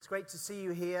great to see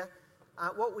you here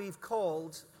at what we've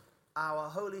called our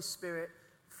Holy Spirit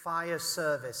Fire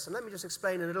Service. And let me just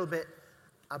explain a little bit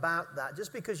about that.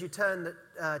 Just because you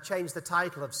change the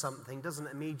title of something doesn't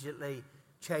immediately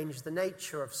change the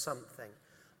nature of something.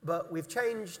 But we've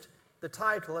changed the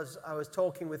title as I was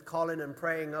talking with Colin and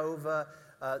praying over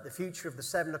the future of the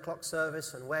 7 o'clock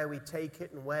service and where we take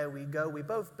it and where we go. We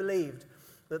both believed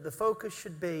that the focus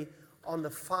should be on the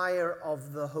fire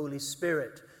of the Holy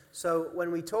Spirit. So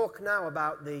when we talk now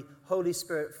about the Holy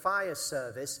Spirit Fire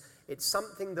Service, it's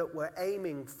something that we're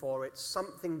aiming for. It's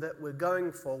something that we're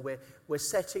going for. We're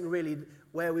setting really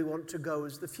where we want to go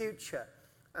as the future.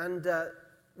 And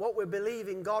what we're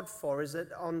believing God for is that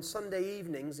on Sunday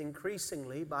evenings,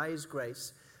 increasingly, by His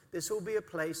grace, this will be a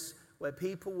place where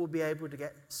people will be able to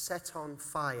get set on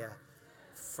fire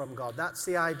from God. That's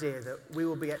the idea, that we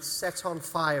will get set on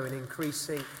fire in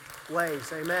increasing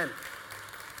ways. Amen.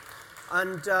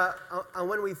 And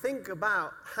when we think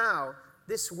about how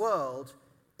this world,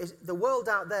 the world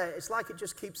out there, it's like it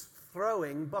just keeps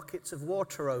throwing buckets of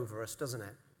water over us, doesn't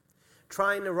it?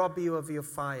 Trying to rob you of your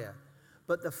fire.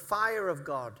 But the fire of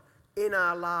God in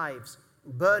our lives,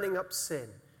 burning up sin,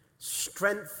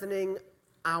 strengthening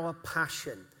our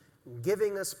passion,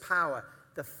 giving us power.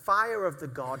 The fire of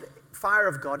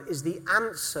God is the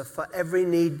answer for every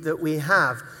need that we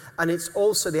have. And it's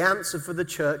also the answer for the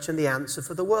church and the answer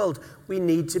for the world. We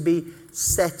need to be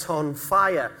set on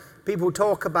fire. People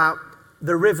talk about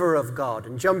the river of God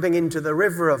and jumping into the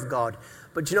river of God.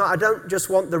 But you know, I don't just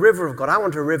want the river of God. I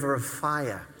want a river of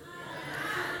fire.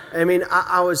 I mean,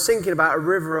 I was thinking about a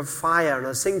river of fire, and I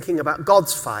was thinking about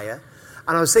God's fire.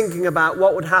 And I was thinking about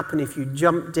what would happen if you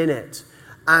jumped in it.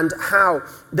 And how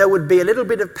there would be a little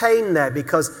bit of pain there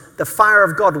because the fire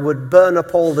of God would burn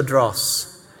up all the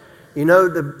dross. You know,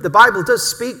 the Bible does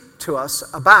speak to us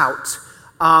about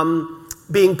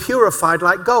being purified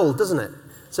like gold, doesn't it?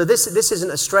 So this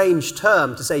isn't a strange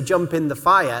term to say jump in the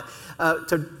fire,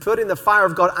 to put in the fire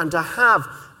of God and to have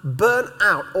burn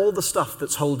out all the stuff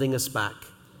that's holding us back.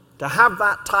 To have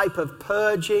that type of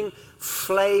purging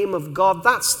flame of God,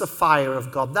 that's the fire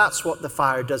of God. That's what the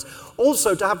fire does.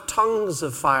 Also, to have tongues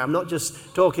of fire. I'm not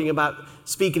just talking about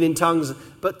speaking in tongues,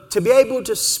 but to be able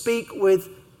to speak with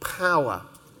power,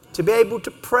 to be able to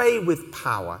pray with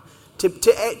power, to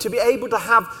be able to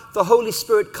have the Holy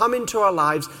Spirit come into our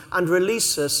lives and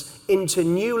release us into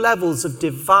new levels of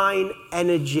divine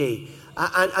energy.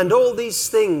 And all these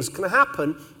things can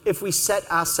happen if we set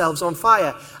ourselves on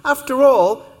fire. After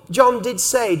all, John did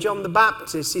say, John the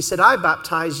Baptist, he said, I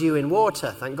baptize you in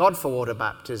water. Thank God for water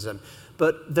baptism.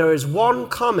 But there is one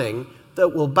coming that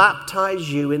will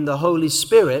baptize you in the Holy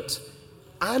Spirit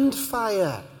and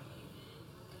fire.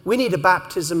 We need a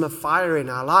baptism of fire in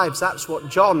our lives. That's what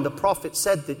John the prophet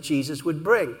said that Jesus would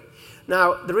bring.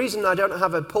 Now, the reason I don't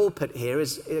have a pulpit here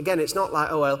is, again, it's not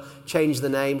like, oh, well, change the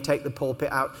name, take the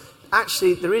pulpit out.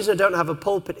 Actually, the reason I don't have a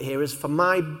pulpit here is for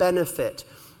my benefit,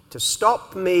 to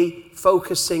stop me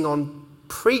focusing on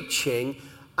preaching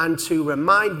and to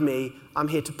remind me I'm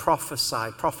here to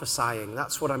prophesying.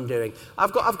 That's what I'm doing.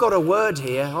 I've got a word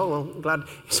here. Oh, well, I'm glad.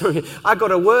 Sorry. I've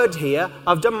got a word here.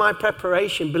 I've done my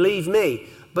preparation, believe me.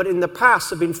 But in the past,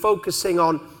 there's been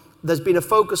a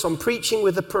focus on preaching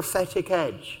with a prophetic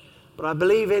edge. But I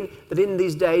believe that in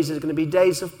these days, there's going to be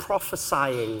days of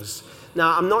prophesyings.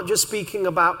 Now, I'm not just speaking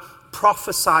about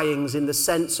prophesyings in the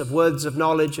sense of words of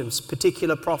knowledge and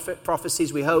particular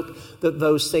prophecies. We hope that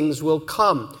those things will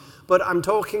come. But I'm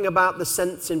talking about the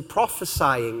sense in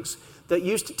prophesyings that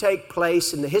used to take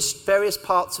place in the various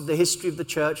parts of the history of the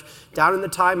church. Down in the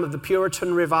time of the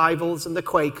Puritan revivals and the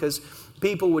Quakers,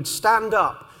 people would stand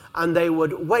up and they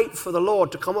would wait for the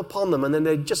Lord to come upon them, and then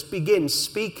they'd just begin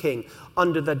speaking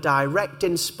under the direct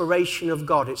inspiration of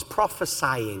God. It's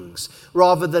prophesyings,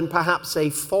 rather than perhaps a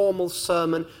formal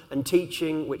sermon and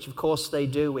teaching, which of course they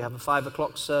do. We have a 5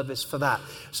 o'clock service for that.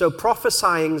 So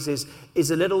prophesyings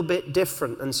is a little bit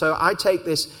different. And so I take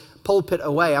this pulpit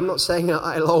away. I'm not saying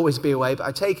it'll always be away, but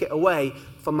I take it away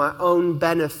for my own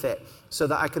benefit so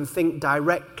that I can think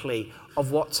directly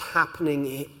of what's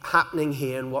happening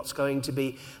here and what's going to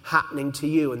be happening to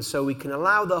you. And so we can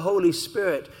allow the Holy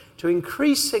Spirit to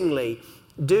increasingly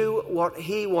do what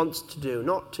He wants to do,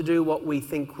 not to do what we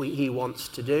think He wants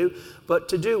to do, but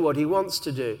to do what He wants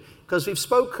to do. Because we've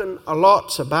spoken a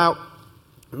lot about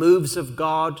moves of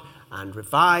God and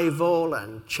revival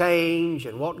and change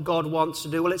and what God wants to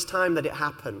do. Well, it's time that it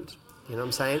happened. You know what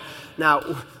I'm saying?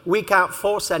 Now, we can't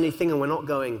force anything, and we're not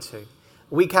going to.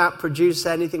 We can't produce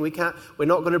anything. We're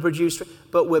not going to produce,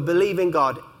 but we're believing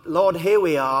God. Lord, here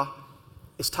we are.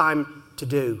 It's time to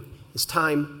do. It's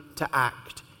time to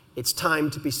act. It's time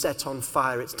to be set on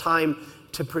fire. It's time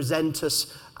to present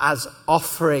us as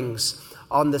offerings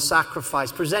on the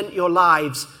sacrifice. Present your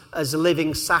lives as a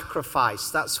living sacrifice.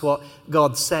 That's what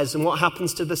God says. And what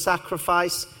happens to the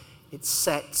sacrifice? It's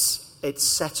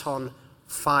set on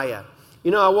fire.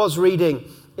 You know, I was reading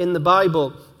in the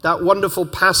Bible that wonderful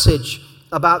passage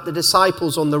about the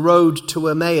disciples on the road to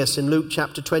Emmaus in Luke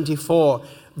chapter 24,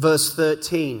 verse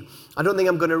 13. I don't think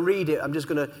I'm going to read it. I'm just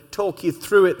going to talk you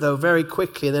through it, though, very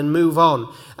quickly and then move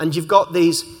on. And you've got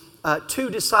these two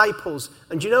disciples.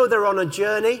 And you know they're on a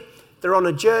journey? They're on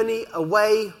a journey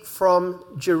away from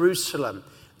Jerusalem.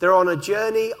 They're on a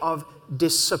journey of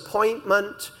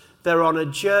disappointment. They're on a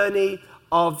journey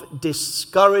of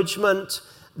discouragement.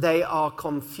 They are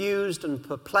confused and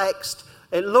perplexed.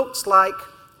 It looks like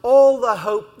all the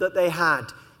hope that they had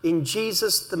in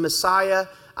Jesus the Messiah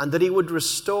and that he would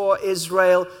restore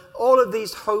Israel, all of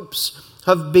these hopes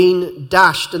have been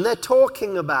dashed. And they're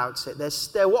talking about it.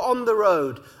 They're on the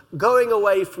road, going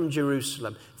away from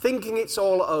Jerusalem, thinking it's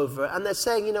all over. And they're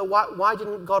saying, you know, why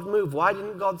didn't God move? Why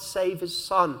didn't God save his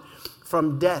son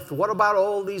from death? What about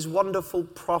all these wonderful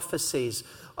prophecies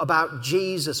about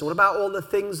Jesus? What about all the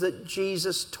things that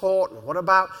Jesus taught? And what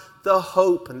about the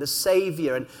hope and the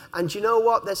Savior? And you know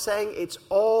what? They're saying it's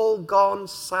all gone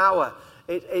sour.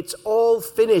 It's all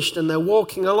finished, and they're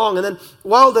walking along. And then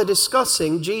while they're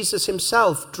discussing, Jesus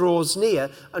himself draws near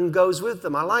and goes with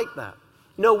them. I like that.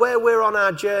 You know, where we're on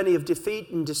our journey of defeat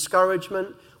and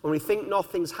discouragement, when we think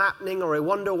nothing's happening or we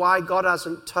wonder why God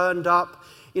hasn't turned up,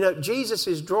 you know, Jesus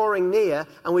is drawing near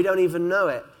and we don't even know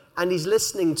it. And he's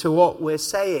listening to what we're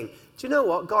saying. Do you know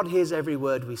what? God hears every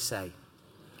word we say,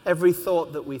 every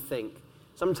thought that we think.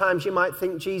 Sometimes you might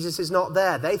think Jesus is not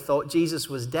there. They thought Jesus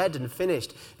was dead and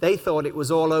finished. They thought it was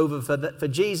all over for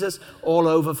Jesus, all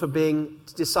over for being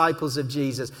disciples of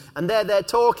Jesus. And they're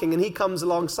talking, and he comes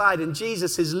alongside, and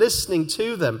Jesus is listening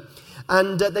to them.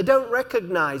 And they don't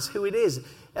recognize who it is.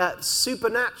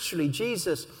 Supernaturally,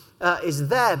 Jesus is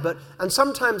there. And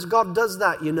sometimes God does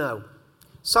that, you know.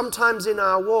 Sometimes in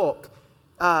our walk,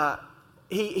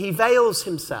 he veils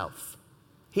himself.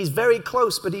 He's very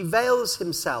close, but he veils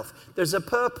himself. There's a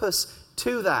purpose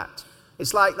to that.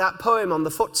 It's like that poem on the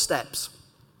footsteps.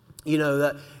 You know,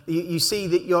 that you see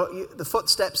that the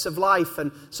footsteps of life,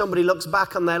 and somebody looks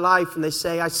back on their life and they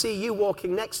say, I see you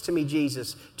walking next to me,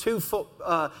 Jesus. Two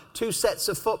sets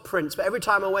of footprints. But every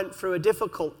time I went through a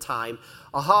difficult time,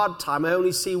 a hard time, I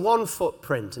only see one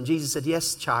footprint. And Jesus said,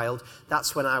 yes, child,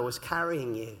 that's when I was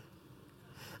carrying you.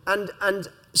 And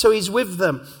so he's with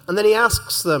them. And then he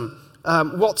asks them,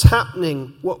 what's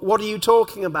happening? What are you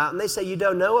talking about? And they say, you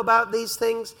don't know about these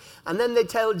things? And then they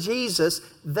tell Jesus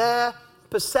their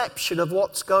perception of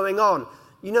what's going on.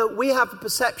 You know, we have a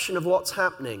perception of what's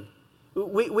happening.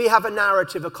 We have a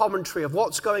narrative, a commentary of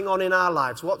what's going on in our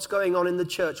lives, what's going on in the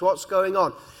church, what's going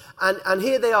on. And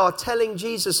here they are telling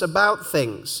Jesus about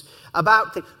things,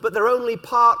 but they're only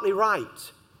partly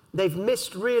right. They've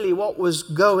missed really what was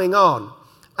going on.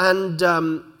 And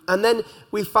then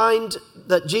we find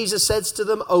that Jesus says to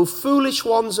them, O foolish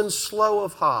ones and slow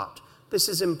of heart. This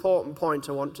is an important point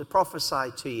I want to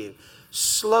prophesy to you.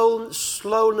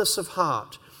 Slowness of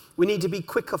heart. We need to be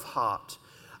quick of heart.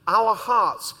 Our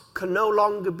hearts can no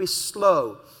longer be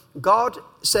slow.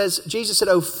 Jesus said,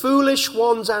 O foolish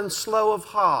ones and slow of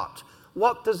heart.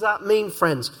 What does that mean,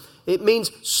 friends? It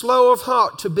means slow of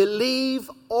heart, to believe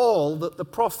all that the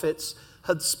prophets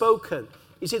had spoken.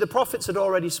 You see, the prophets had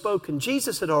already spoken.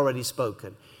 Jesus had already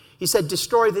spoken. He said,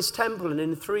 destroy this temple and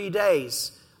in 3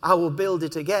 days I will build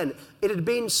it again. It had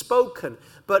been spoken,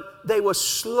 but they were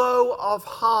slow of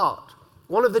heart.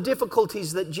 One of the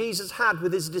difficulties that Jesus had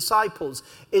with his disciples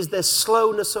is their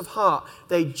slowness of heart.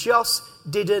 They just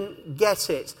didn't get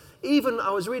it. Even, I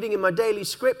was reading in my daily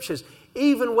scriptures,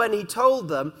 even when he told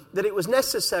them that it was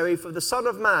necessary for the Son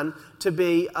of Man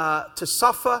to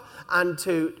suffer and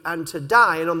to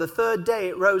die, and on the third day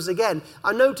it rose again.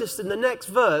 I noticed in the next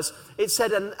verse it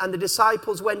said, and the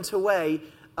disciples went away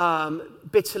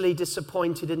bitterly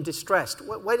disappointed and distressed.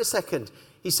 Wait a second.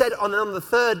 He said, on the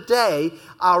third day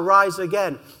I'll rise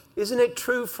again. Isn't it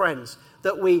true, friends,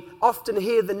 that we often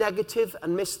hear the negative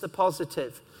and miss the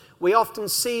positive? We often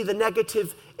see the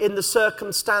negative in the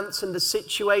circumstance and the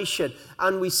situation,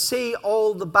 and we see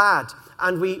all the bad,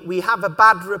 and we have a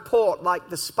bad report, like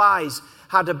the spies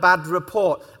had a bad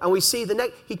report, and we see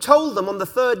he told them on the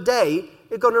third day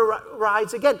they're going to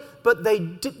rise again, but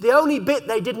the only bit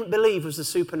they didn't believe was the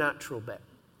supernatural bit.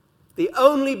 The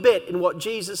only bit in what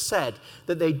Jesus said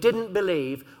that they didn't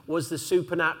believe was the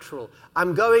supernatural.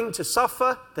 I'm going to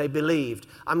suffer, they believed.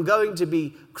 I'm going to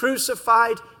be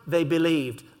crucified, they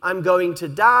believed. I'm going to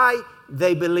die.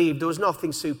 They believed. There was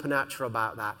nothing supernatural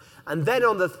about that. And then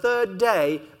on the third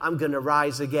day, I'm going to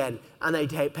rise again. And they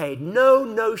paid no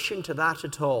notion to that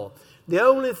at all. The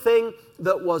only thing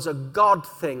that was a God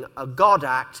thing, a God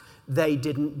act, they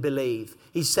didn't believe.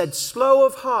 He said, slow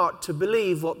of heart to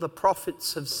believe what the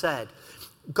prophets have said.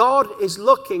 God is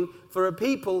looking for a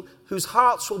people whose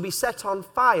hearts will be set on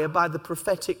fire by the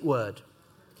prophetic word.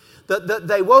 That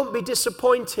they won't be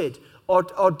disappointed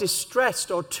or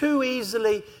distressed or too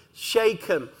easily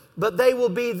shaken, but they will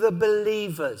be the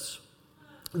believers.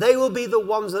 They will be the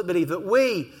ones that believe. That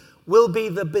we will be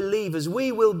the believers.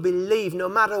 We will believe no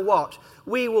matter what.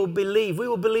 We will believe. We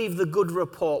will believe the good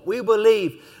report. We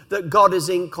believe that God is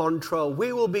in control.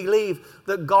 We will believe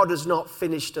that God has not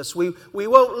finished us. We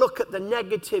won't look at the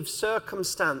negative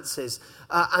circumstances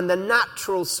and the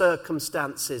natural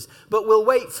circumstances, but we'll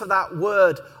wait for that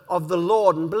word of the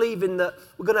Lord and believe in that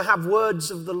we're going to have words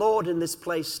of the Lord in this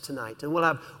place tonight. And we'll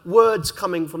have words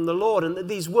coming from the Lord, and that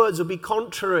these words will be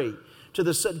contrary to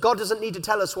the... God doesn't need to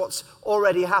tell us what's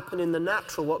already happened in the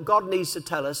natural. What God needs to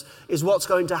tell us is what's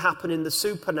going to happen in the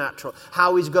supernatural,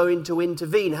 how he's going to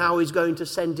intervene, how he's going to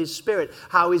send his Spirit,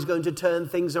 how he's going to turn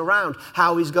things around,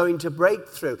 how he's going to break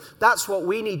through. That's what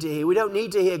we need to hear. We don't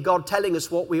need to hear God telling us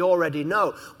what we already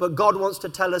know, but God wants to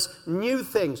tell us new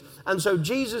things. And so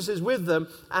Jesus is with them,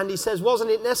 and he says,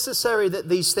 wasn't it necessary that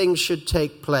these things should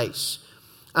take place?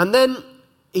 And then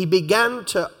he began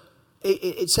to...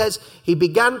 It says, he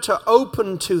began to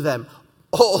open to them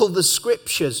all the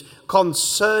scriptures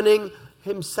concerning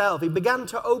himself. He began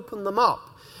to open them up.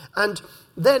 And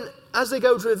then as they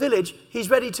go to a village, he's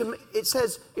ready to, it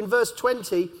says in verse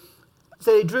 20,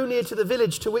 they drew near to the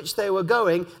village to which they were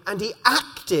going, and he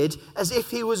acted as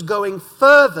if he was going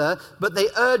further, but they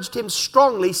urged him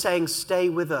strongly, saying, stay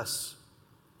with us.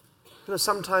 You know,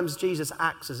 sometimes Jesus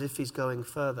acts as if he's going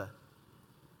further.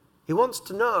 He wants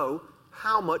to know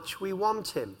how much we want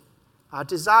him, our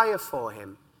desire for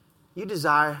him. Your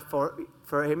desire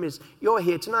for him is, you're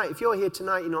here tonight. If you're here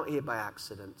tonight, you're not here by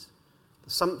accident.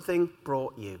 Something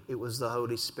brought you. It was the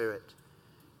Holy Spirit.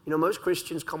 You know, most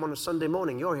Christians come on a Sunday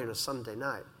morning. You're here on a Sunday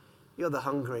night. You're the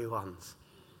hungry ones.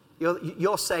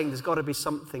 You're saying there's got to be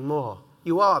something more.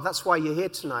 You are. That's why you're here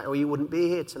tonight, or you wouldn't be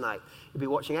here tonight. You'd be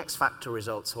watching X Factor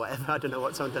results or whatever. I don't know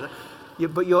what's on tonight.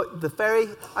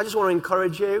 I just want to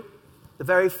encourage you. The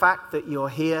very fact that you're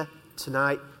here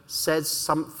tonight says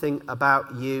something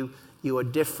about you. You are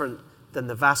different than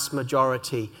the vast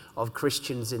majority of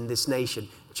Christians in this nation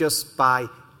just by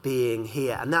being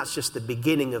here. And that's just the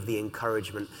beginning of the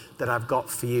encouragement that I've got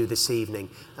for you this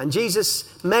evening. And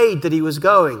Jesus made that he was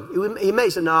going. He made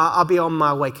said, no, I'll be on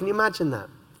my way. Can you imagine that?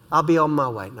 I'll be on my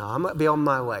way. No, I'm going to be on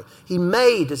my way. He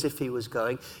made as if he was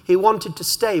going. He wanted to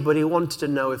stay, but he wanted to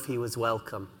know if he was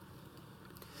welcome.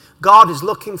 God is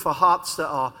looking for hearts that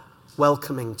are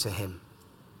welcoming to him.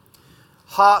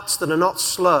 Hearts that are not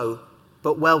slow,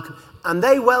 but welcome. And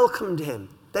they welcomed him.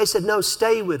 They said, no,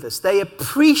 stay with us. They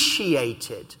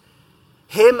appreciated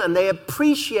him, and they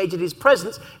appreciated his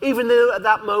presence, even though at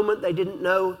that moment they didn't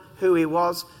know who he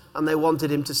was, and they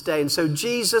wanted him to stay. And so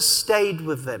Jesus stayed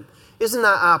with them. Isn't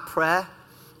that our prayer?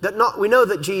 We know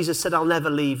that Jesus said, I'll never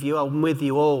leave you, I'm with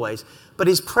you always. But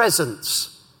his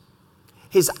presence,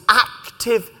 his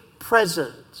active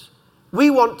presence. We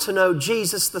want to know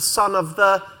Jesus, the Son of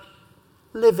the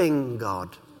living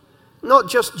God. Not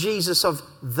just Jesus of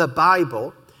the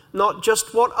Bible, not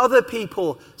just what other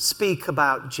people speak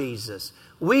about Jesus.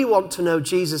 We want to know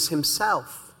Jesus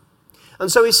himself. And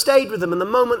so he stayed with them, and the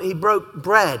moment he broke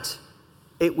bread,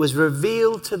 it was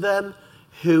revealed to them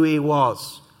who he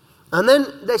was. And then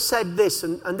they said this,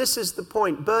 and this is the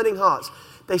point, burning hearts.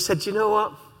 They said, you know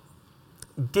what?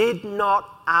 Did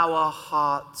not our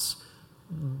hearts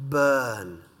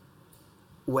burn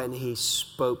when he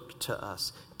spoke to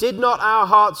us? Did not our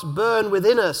hearts burn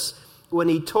within us when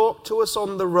he talked to us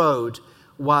on the road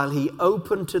while he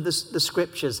opened to the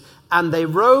scriptures? And they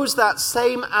rose that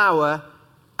same hour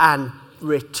and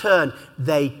returned.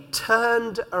 They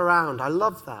turned around. I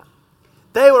love that.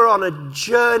 They were on a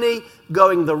journey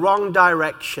going the wrong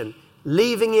direction,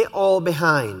 leaving it all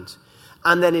behind.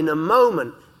 And then in a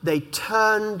moment, they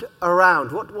turned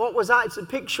around. What was that? It's a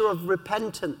picture of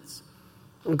repentance.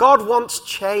 And God wants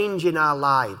change in our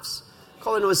lives.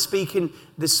 Colin was speaking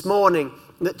this morning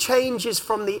that change is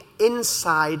from the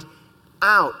inside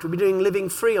out. We'll be doing Living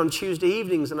Free on Tuesday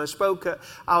evenings, and I spoke at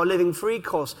our Living Free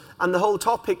course, and the whole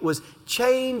topic was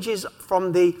change is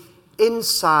from the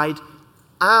inside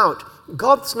out.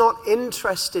 God's not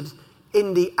interested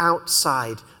in the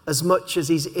outside as much as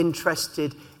he's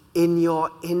interested in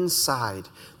your inside.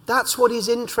 That's what he's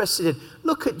interested in.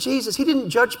 Look at Jesus. He didn't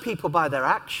judge people by their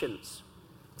actions.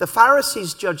 The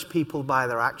Pharisees judged people by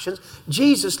their actions.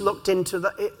 Jesus looked into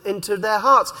their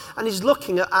hearts, and he's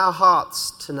looking at our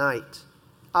hearts tonight.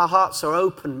 Our hearts are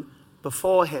open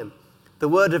before him. The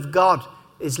word of God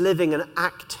is living and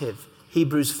active,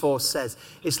 Hebrews 4 says.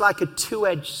 It's like a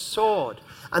two-edged sword.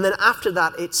 And then after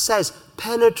that it says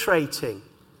penetrating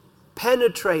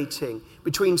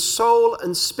between soul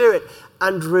and spirit,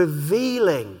 and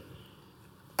revealing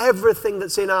everything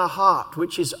that's in our heart,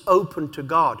 which is open to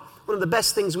God. One of the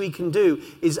best things we can do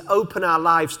is open our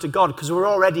lives to God, because we're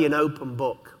already an open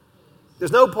book.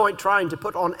 There's no point trying to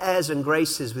put on airs and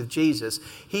graces with Jesus.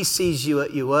 He sees you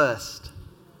at your worst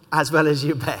as well as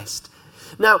your best.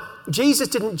 Now, Jesus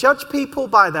didn't judge people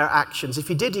by their actions. If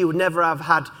he did, he would never have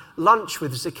had lunch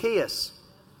with Zacchaeus.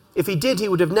 If he did, he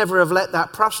would have never have let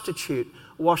that prostitute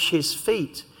wash his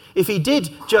feet. If he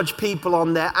did judge people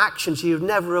on their actions, he would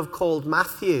never have called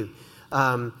Matthew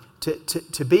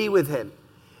to be with him.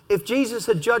 If Jesus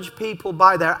had judged people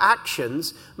by their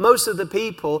actions, most of the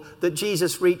people that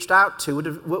Jesus reached out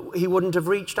to, he wouldn't have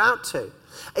reached out to.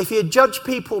 If he had judged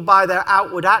people by their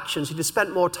outward actions, he'd have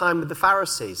spent more time with the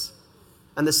Pharisees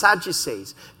and the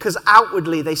Sadducees, because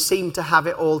outwardly they seemed to have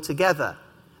it all together.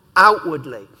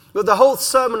 Outwardly. But the whole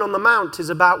Sermon on the Mount is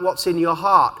about what's in your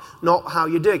heart, not how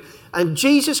you're doing. And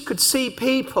Jesus could see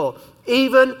people,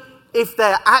 even if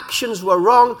their actions were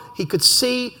wrong, he could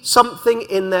see something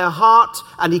in their heart,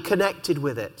 and he connected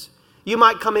with it. You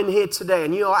might come in here today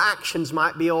and your actions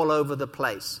might be all over the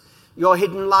place. Your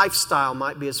hidden lifestyle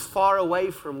might be as far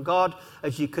away from God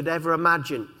as you could ever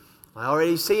imagine. I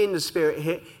already see in the spirit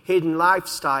hidden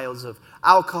lifestyles of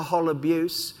alcohol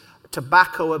abuse,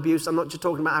 tobacco abuse. I'm not just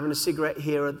talking about having a cigarette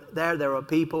here or there. There are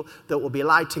people that will be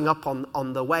lighting up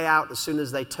on the way out as soon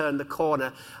as they turn the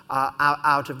corner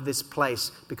out of this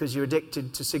place, because you're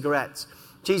addicted to cigarettes.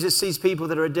 Jesus sees people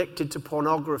that are addicted to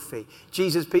pornography.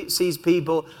 Jesus sees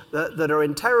people that are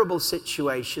in terrible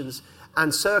situations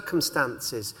and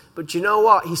circumstances. But you know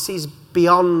what? He sees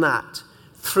beyond that,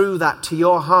 through that, to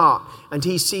your heart. And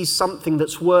he sees something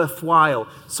that's worthwhile,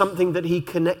 something that he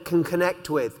can connect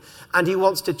with. And he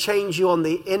wants to change you on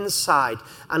the inside,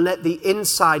 and let the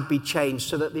inside be changed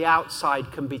so that the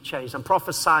outside can be changed. I'm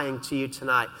prophesying to you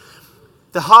tonight.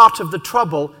 The heart of the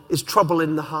trouble is trouble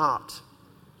in the heart.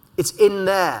 It's in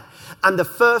there. And the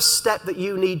first step that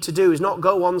you need to do is not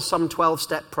go on some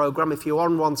 12-step program. If you're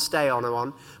on one, stay on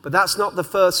one. But that's not the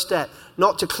first step.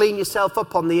 Not to clean yourself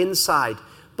up on the inside,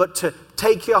 but to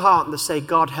take your heart and to say,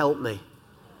 God, help me.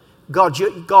 God,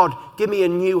 give me a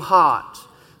new heart.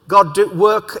 God,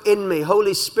 work in me.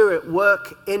 Holy Spirit,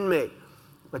 work in me.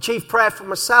 My chief prayer for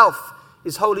myself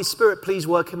is, Holy Spirit, please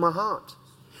work in my heart.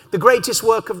 The greatest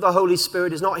work of the Holy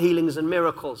Spirit is not healings and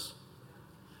miracles.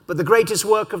 But the greatest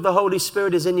work of the Holy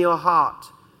Spirit is in your heart.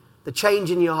 The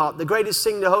change in your heart. The greatest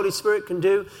thing the Holy Spirit can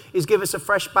do is give us a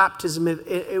fresh baptism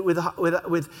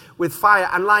with fire.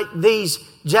 And like these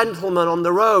gentlemen on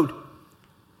the road,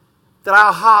 that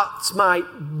our hearts might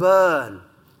burn.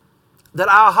 That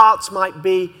our hearts might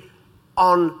be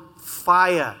on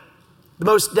fire. The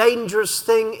most dangerous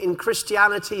thing in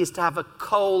Christianity is to have a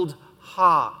cold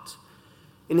heart.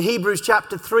 In Hebrews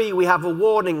chapter 3, we have a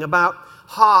warning about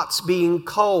hearts being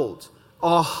cold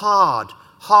or hard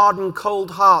and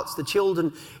cold hearts, the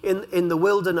children in the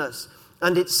wilderness.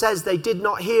 And it says they did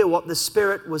not hear what the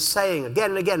Spirit was saying.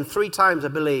 Again and again, 3 times I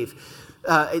believe.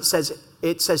 It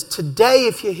says, today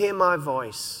if you hear my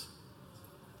voice.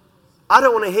 I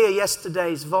don't want to hear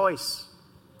yesterday's voice.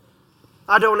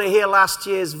 I don't want to hear last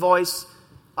year's voice.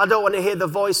 I don't want to hear the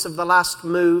voice of the last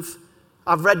move.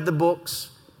 I've read the books.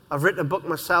 I've written a book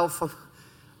myself.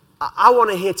 I want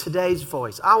to hear today's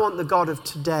voice. I want the God of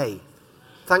today.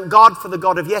 Thank God for the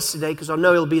God of yesterday, because I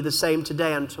know he'll be the same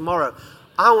today and tomorrow.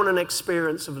 I want an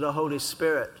experience of the Holy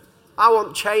Spirit. I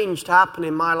want change to happen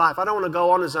in my life. I don't want to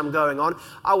go on as I'm going on.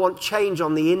 I want change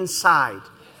on the inside.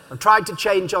 I've tried to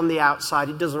change on the outside.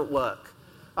 It doesn't work.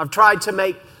 I've tried to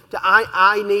make...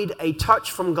 I need a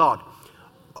touch from God.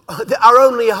 Our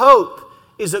only hope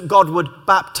is that God would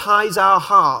baptize our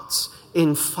hearts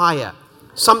in fire.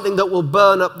 Something that will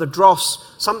burn up the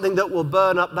dross. Something that will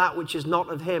burn up that which is not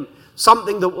of him.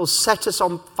 Something that will set us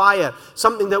on fire.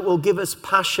 Something that will give us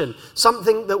passion.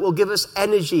 Something that will give us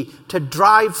energy to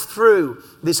drive through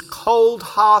this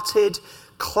cold-hearted,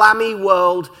 clammy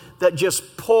world that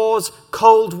just pours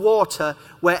cold water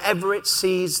wherever it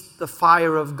sees the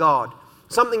fire of God.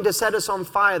 Something to set us on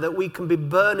fire that we can be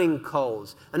burning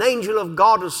coals. An angel of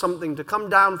God or something to come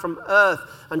down from earth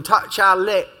and touch our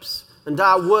lips and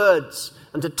our words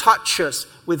and to touch us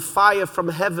with fire from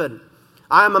heaven.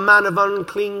 I am a man of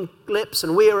unclean lips,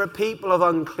 and we are a people of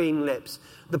unclean lips.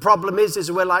 The problem is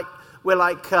we're like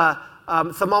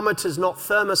thermometers, not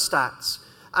thermostats.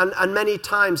 And many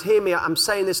times, hear me, I'm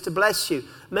saying this to bless you,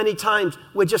 many times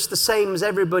we're just the same as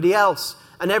everybody else.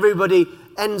 And everybody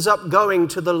ends up going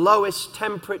to the lowest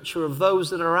temperature of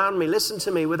those that are around me. Listen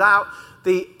to me, without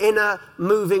the inner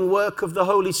moving work of the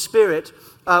Holy Spirit,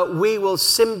 we will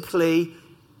simply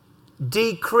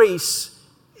decrease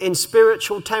in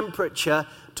spiritual temperature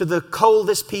to the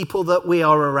coldest people that we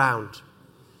are around.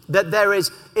 That there is,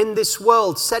 in this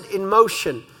world, set in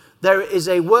motion, there is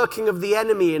a working of the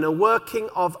enemy and a working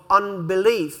of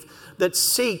unbelief that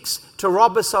seeks to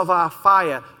rob us of our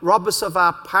fire, rob us of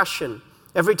our passion.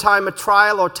 Every time a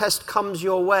trial or test comes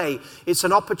your way, it's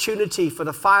an opportunity for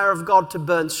the fire of God to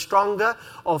burn stronger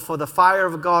or for the fire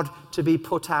of God to be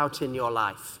put out in your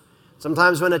life.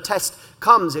 Sometimes when a test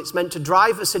comes, it's meant to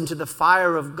drive us into the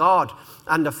fire of God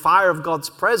and the fire of God's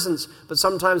presence. But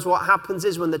sometimes what happens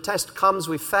is when the test comes,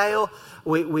 we fail,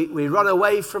 we run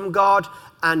away from God,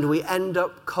 and we end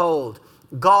up cold.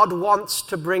 God wants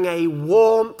to bring a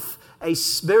warmth, a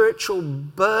spiritual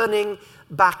burning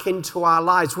back into our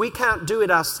lives. We can't do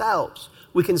it ourselves.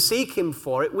 We can seek Him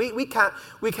for it. We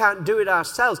can't do it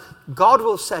ourselves. God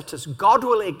will set us. God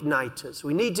will ignite us.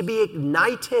 We need to be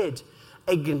ignited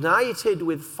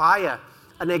with fire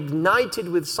and ignited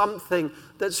with something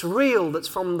that's real, that's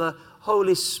from the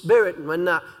Holy Spirit. And when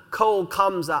that coal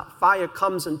comes, that fire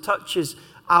comes and touches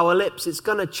our lips, it's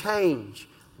going to change.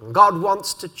 God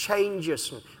wants to change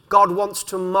us, and God wants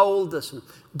to mold us, and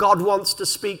God wants to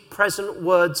speak present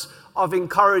words of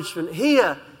encouragement.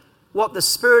 Hear what the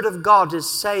Spirit of God is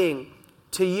saying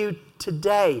to you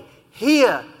today.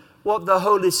 Hear what the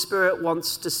Holy Spirit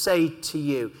wants to say to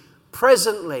you.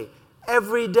 Presently,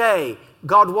 every day,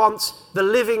 God wants the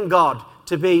living God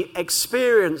to be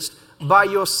experienced by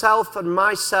yourself and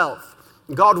myself.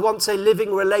 God wants a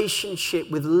living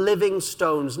relationship with living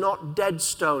stones, not dead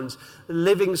stones,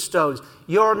 living stones.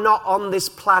 You're not on this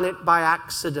planet by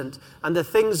accident. And the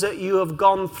things that you have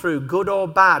gone through, good or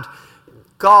bad,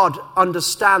 God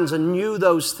understands and knew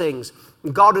those things.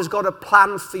 God has got a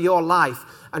plan for your life.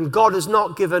 And God has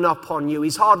not given up on you.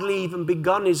 He's hardly even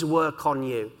begun His work on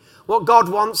you. What God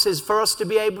wants is for us to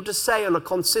be able to say on a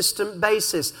consistent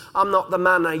basis, I'm not the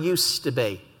man I used to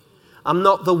be. I'm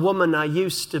not the woman I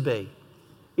used to be.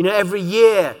 You know, every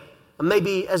year, and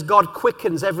maybe as God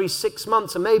quickens every 6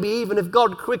 months, and maybe even if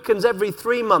God quickens every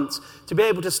 3 months, to be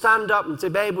able to stand up and to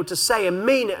be able to say and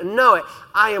mean it and know it,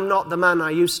 I am not the man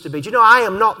I used to be. Do you know, I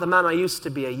am not the man I used to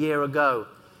be a year ago.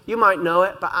 You might know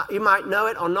it, but you might know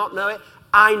it or not know it.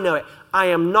 I know it. I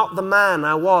am not the man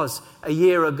I was a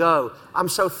year ago. I'm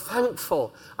so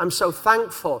thankful. I'm so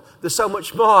thankful. There's so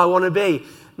much more I want to be.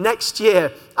 Next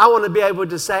year, I want to be able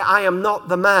to say, I am not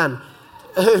the man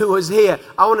who was here.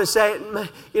 I want to say,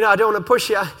 you know, I don't want to push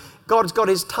it. God's got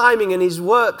His timing and His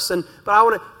works, but I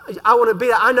want to be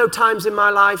that. I know times in my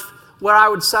life where I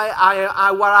would say,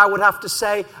 where I would have to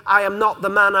say, I am not the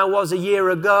man I was a year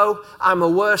ago. I'm a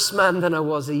worse man than I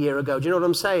was a year ago. Do you know what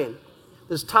I'm saying?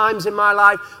 There's times in my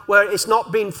life where it's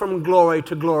not been from glory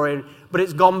to glory, but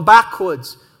it's gone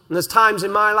backwards. And there's times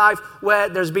in my life where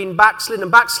there's been backslidden.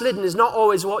 And backslidden is not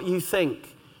always what you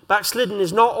think. Backslidden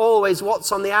is not always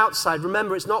what's on the outside.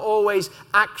 Remember, it's not always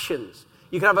actions.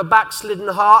 You can have a backslidden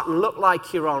heart and look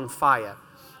like you're on fire.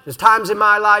 There's times in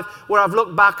my life where I've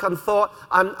looked back and thought,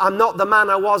 I'm not the man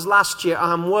I was last year,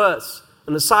 I'm worse.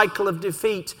 And a cycle of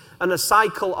defeat and a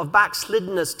cycle of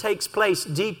backsliddenness takes place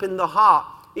deep in the heart,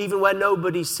 even where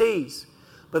nobody sees.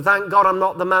 But thank God I'm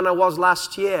not the man I was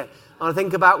last year. And I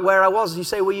think about where I was. You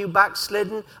say, were you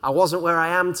backslidden? I wasn't where I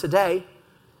am today.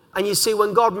 And you see,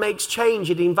 when God makes change,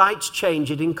 it invites change,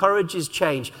 it encourages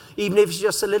change, even if it's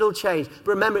just a little change. But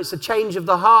remember, it's a change of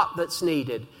the heart that's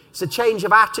needed. It's a change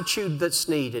of attitude that's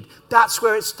needed. That's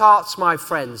where it starts, my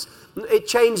friends. It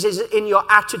changes in your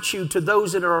attitude to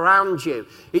those that are around you.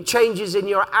 It changes in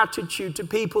your attitude to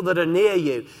people that are near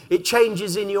you. It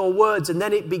changes in your words, and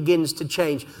then it begins to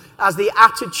change. As the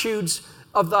attitudes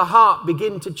of the heart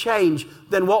begin to change,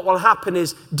 then what will happen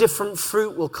is different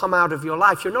fruit will come out of your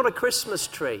life. You're not a Christmas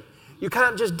tree. You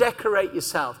can't just decorate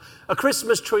yourself. A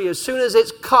Christmas tree, as soon as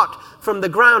it's cut from the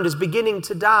ground, is beginning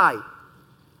to die.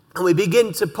 And we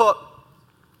begin to put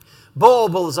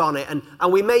baubles on it, and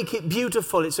we make it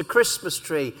beautiful. It's a Christmas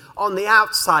tree on the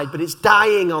outside, but it's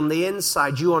dying on the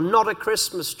inside. You are not a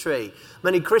Christmas tree.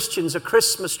 Many Christians are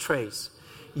Christmas trees.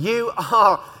 You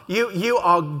are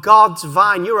God's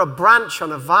vine. You're a branch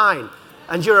on a vine,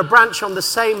 and you're a branch on the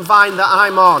same vine that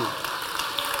I'm on.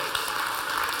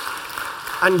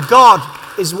 And God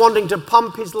is wanting to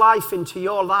pump His life into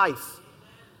your life.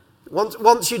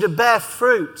 wants you to bear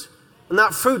fruit. And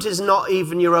that fruit is not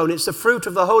even your own. It's the fruit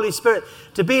of the Holy Spirit.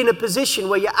 To be in a position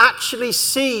where you actually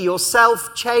see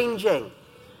yourself changing.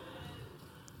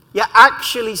 You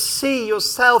actually see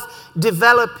yourself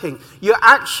developing. You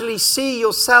actually see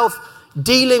yourself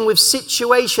dealing with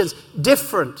situations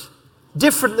different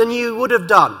than you would have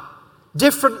done.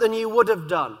 Different than you would have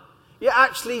done. You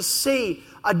actually see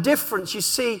a difference. You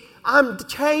see, I'm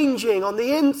changing on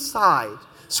the inside.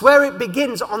 It's where it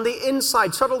begins, on the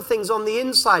inside, subtle things on the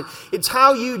inside. It's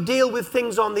how you deal with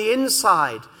things on the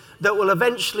inside that will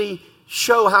eventually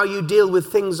show how you deal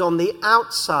with things on the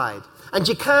outside. And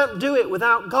you can't do it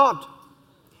without God.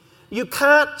 You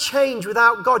can't change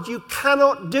without God. You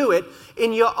cannot do it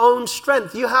in your own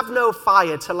strength. You have no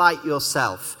fire to light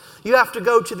yourself. You have to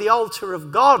go to the altar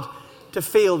of God to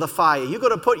feel the fire. You've got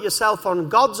to put yourself on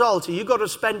God's altar. You've got to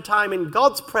spend time in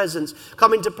God's presence.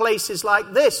 Come into places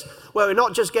like this where we're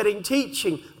not just getting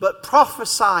teaching, but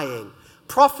prophesying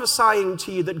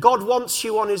to you that God wants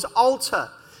you on his altar.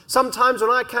 Sometimes when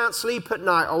I can't sleep at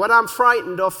night or when I'm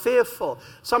frightened or fearful,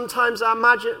 sometimes I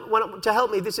imagine, to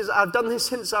help me, I've done this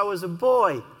since I was a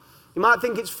boy. You might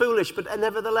think it's foolish, but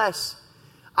nevertheless,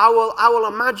 I will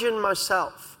imagine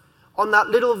myself on that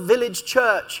little village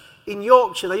church in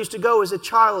Yorkshire. I used to go as a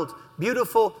child,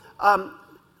 beautiful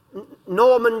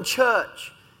Norman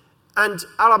church. And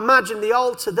I'll imagine the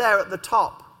altar there at the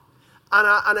top.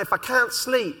 And if I can't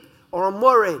sleep or I'm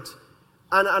worried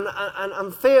and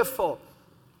I'm fearful,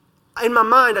 in my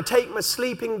mind, I take my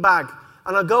sleeping bag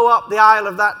and I go up the aisle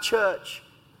of that church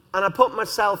and I put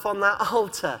myself on that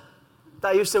altar that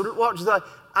I used to watch, and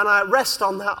I rest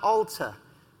on that altar.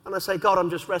 And I say, God, I'm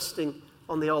just resting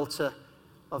on the altar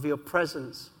of your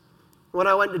presence. When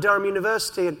I went to Durham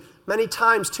University, and many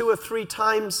times, 2 or 3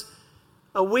 times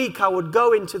a week, I would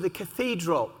go into the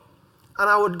cathedral and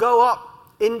I would go up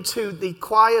into the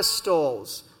choir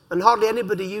stalls. And hardly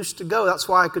anybody used to go. That's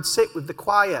why I could sit with the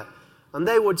choir. And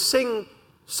they would sing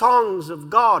songs of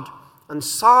God and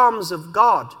psalms of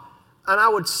God. And I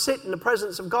would sit in the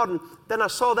presence of God. And then I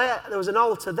saw there was an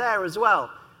altar there as well.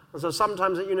 And so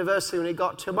sometimes at university when it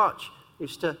got too much, I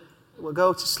used to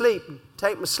go to sleep,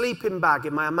 take my sleeping bag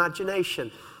in my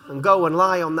imagination and go and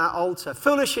lie on that altar.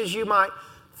 Foolish as you might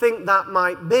think that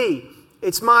might be,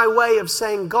 it's my way of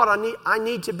saying, God, I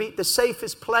need to be the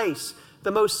safest place,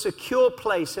 the most secure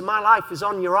place in my life is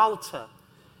on your altar.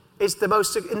 It's the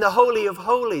most, in the Holy of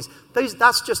Holies.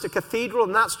 That's just a cathedral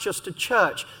and that's just a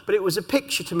church. But it was a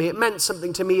picture to me. It meant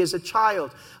something to me as a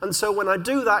child. And so when I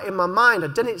do that in my mind,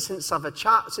 I've done it since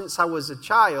I was a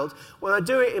child. When I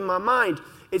do it in my mind,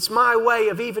 it's my way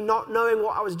of even not knowing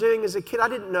what I was doing as a kid. I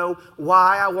didn't know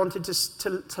why I wanted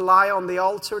to lie on the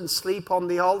altar and sleep on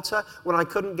the altar when I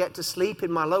couldn't get to sleep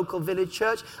in my local village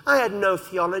church. I had no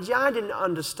theology. I didn't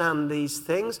understand these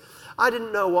things. I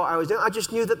didn't know what I was doing. I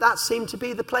just knew that seemed to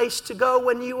be the place to go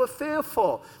when you were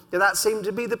fearful. That seemed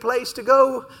to be the place to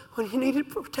go when you needed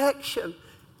protection.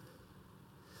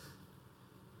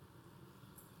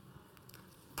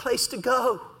 Place to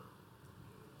go.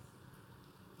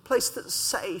 Place that's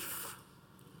safe.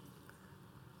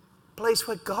 Place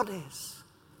where God is.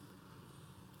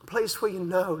 Place where you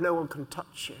know no one can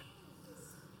touch you.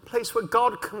 Place where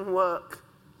God can work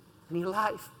in your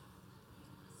life.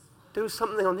 Do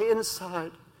something on the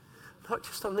inside, not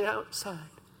just on the outside.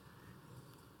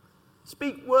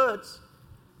 Speak words.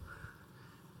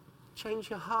 Change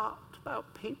your heart about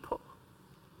people.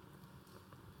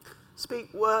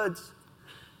 Speak words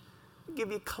that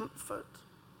give you comfort.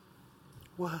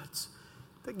 Words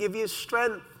that give you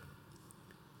strength.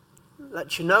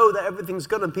 Let you know that everything's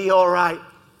going to be all right.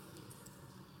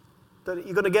 That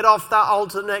you're going to get off that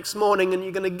altar next morning and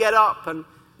you're going to get up, and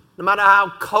no matter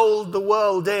how cold the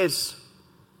world is,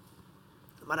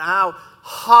 no matter how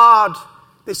hard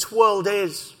this world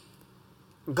is,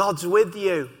 God's with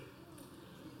you.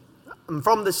 And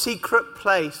from the secret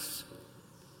place,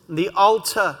 the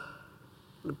altar,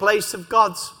 the place of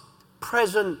God's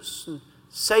presence and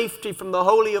safety from the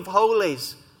Holy of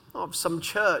Holies, not of some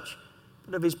church,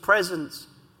 but of his presence,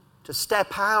 to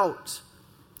step out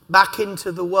back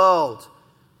into the world,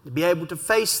 to be able to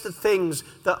face the things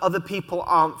that other people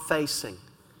aren't facing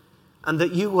and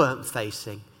that you weren't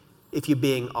facing, if you're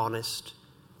being honest.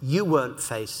 You weren't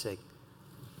facing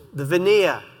the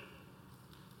veneer,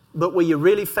 but were you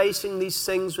really facing these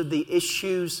things with the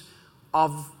issues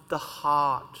of the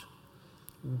heart?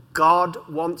 God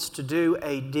wants to do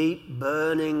a deep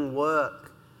burning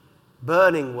work.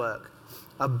 Burning work.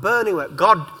 A burning work.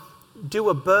 God, do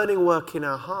a burning work in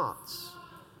our hearts.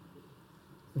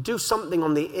 Do something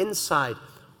on the inside.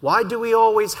 Why do we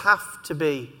always have to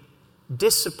be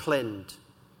disciplined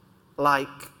like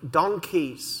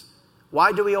donkeys?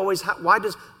 Why do we always why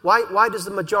does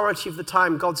the majority of the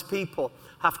time God's people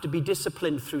have to be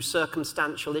disciplined through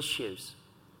circumstantial issues?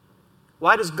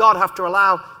 Why does God have to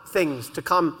allow things to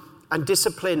come and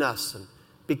discipline us? And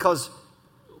because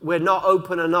we're not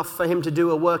open enough for him to do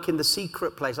a work in the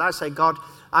secret place. I say, God,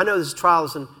 I know there's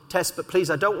trials and tests, but please,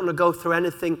 I don't want to go through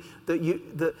anything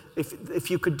that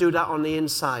if you could do that on the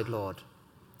inside, Lord.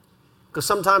 Because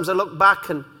sometimes I look back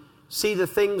and see the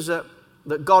things that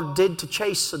God did to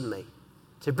chasten me,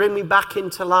 to bring me back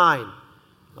into line.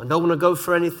 I don't want to go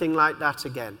through anything like that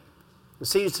again. It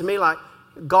seems to me like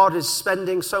God is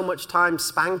spending so much time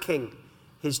spanking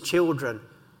his children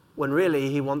when really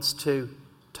he wants to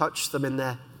touch them in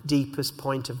their deepest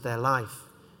point of their life.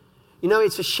 You know,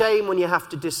 it's a shame when you have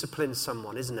to discipline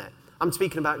someone, isn't it? I'm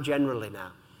speaking about generally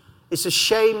now. It's a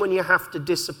shame when you have to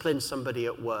discipline somebody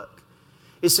at work.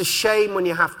 It's a shame when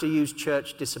you have to use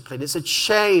church discipline. It's a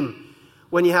shame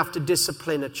when you have to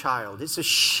discipline a child. It's a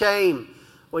shame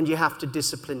when you have to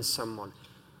discipline someone.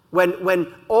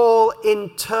 When all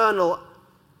internal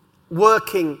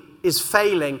working is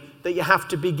failing, that you have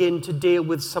to begin to deal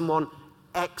with someone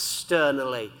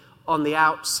externally on the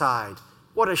outside.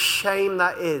 What a shame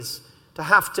that is, to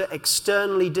have to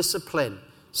externally discipline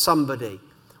somebody,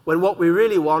 when what we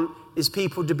really want is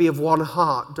people to be of one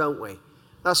heart, don't we?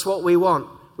 That's what we want.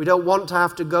 We don't want to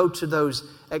have to go to those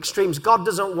extremes. God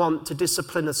doesn't want to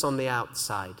discipline us on the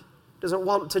outside. He doesn't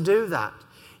want to do that.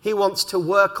 He wants to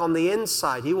work on the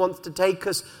inside. He wants to take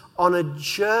us on a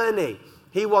journey.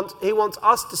 He wants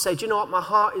us to say, do you know what? My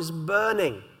heart is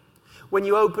burning. When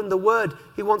you open the Word,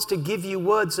 he wants to give you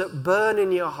words that burn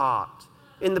in your heart.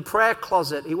 In the prayer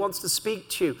closet, he wants to speak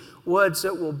to you words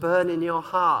that will burn in your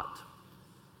heart.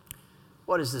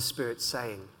 What is the Spirit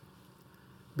saying?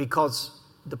 Because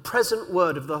the present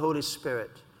word of the Holy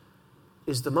Spirit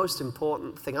is the most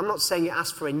important thing. I'm not saying you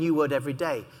ask for a new word every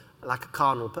day, like a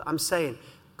carnal, but I'm saying,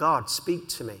 God, speak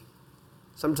to me.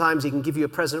 Sometimes he can give you a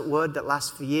present word that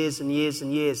lasts for years and years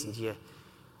and years, and you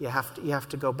have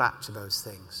to go back to those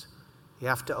things. You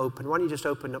have to open. Why don't you just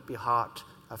open up your heart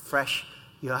afresh?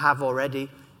 You have already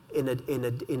in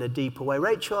a deeper way.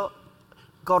 Rachel,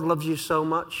 God loves you so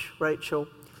much, Rachel.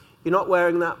 You're not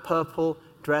wearing that purple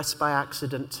dress by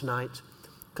accident tonight,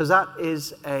 because that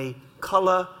is a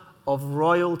color of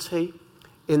royalty.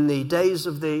 In the days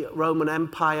of the Roman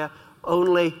Empire,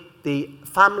 only the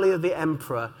family of the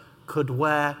emperor could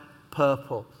wear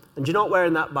purple. And you're not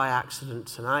wearing that by accident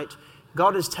tonight.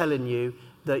 God is telling you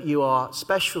that you are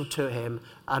special to him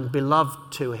and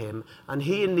beloved to him. And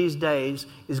he in these days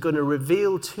is going to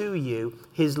reveal to you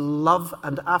his love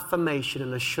and affirmation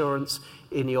and assurance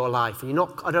in your life. And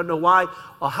I don't know why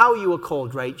or how you were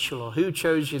called Rachel or who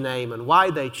chose your name and why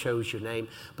they chose your name,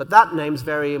 but that name's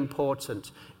very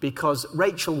important because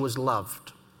Rachel was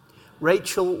loved.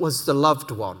 Rachel was the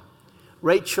loved one.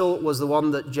 Rachel was the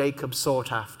one that Jacob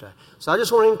sought after. So I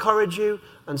just want to encourage you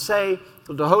and say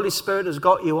that the Holy Spirit has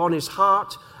got you on his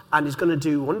heart and is going to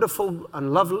do wonderful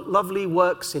and lovely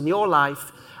works in your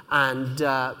life. And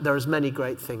there's many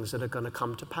great things that are going to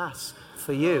come to pass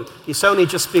for you. It's only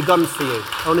just begun for you.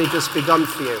 Only just begun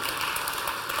for you.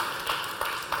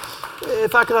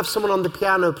 If I could have someone on the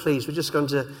piano, please. We're just going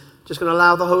to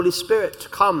allow the Holy Spirit to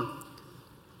come,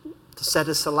 to set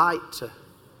us alight, to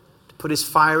put his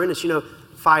fire in us. You know,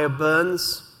 fire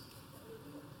burns.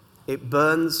 It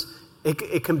burns.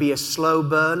 It can be a slow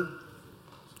burn.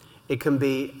 It can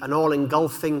be an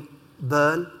all-engulfing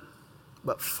burn.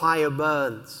 But fire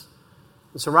burns.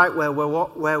 And so right where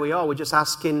we are, we're just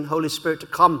asking Holy Spirit to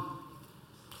come.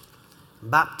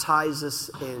 Baptize us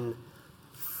in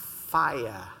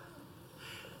fire.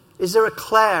 Is there a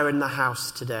Claire in the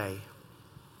house today?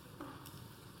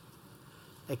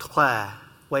 A Claire.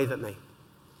 Wave at me.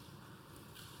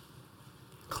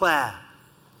 Claire.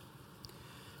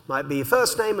 Might be your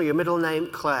first name or your middle name,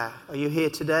 Claire. Are you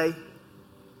here today?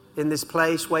 In this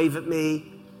place? Wave at me.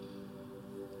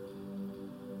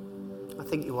 I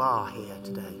think you are here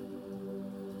today.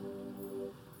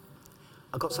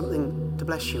 I've got something to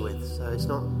bless you with, so it's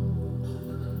not...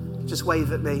 Just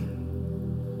wave at me.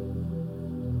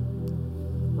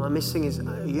 What I'm missing is...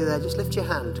 Are you there? Just lift your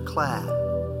hand. Claire.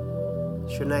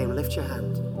 It's your name. Lift your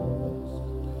hand.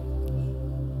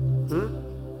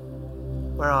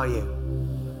 Where are you?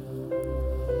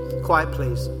 Quiet,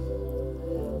 please.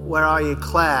 Where are you,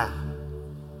 Claire?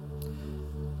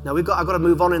 Now I've got to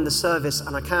move on in the service,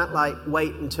 and I can't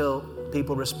wait until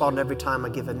people respond every time I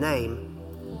give a name.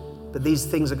 But these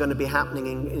things are going to be happening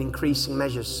in increasing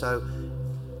measures. So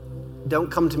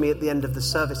don't come to me at the end of the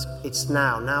service. It's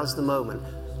now. Now's the moment.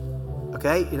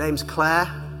 Okay? Your name's Claire.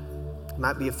 It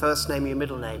might be your first name or your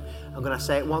middle name. I'm going to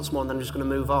say it once more and then I'm just going to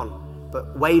move on.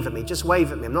 But wave at me. Just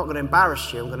wave at me. I'm not going to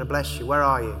embarrass you. I'm going to bless you. Where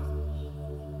are you?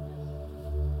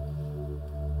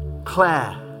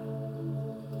 Claire.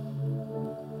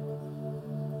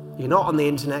 You're not on the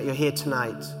internet. You're here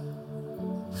tonight.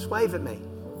 Just wave at me.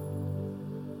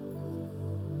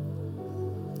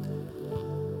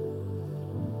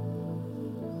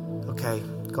 Okay.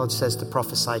 God says to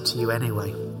prophesy to you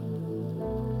anyway.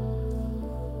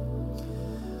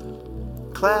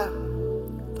 Claire,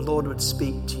 the Lord would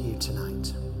speak to you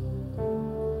tonight.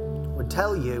 Would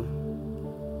tell you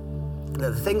that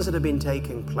the things that have been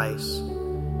taking place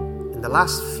in the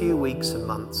last few weeks and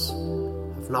months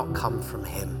have not come from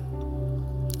Him.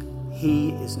 He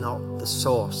is not the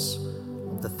source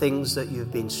of the things that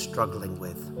you've been struggling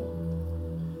with.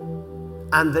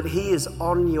 And that He is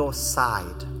on your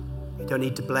side. You don't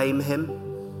need to blame Him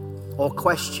or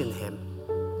question Him.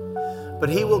 But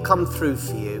He will come through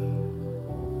for you.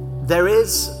 There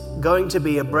is going to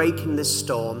be a break in this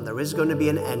storm. There is going to be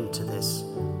an end to this.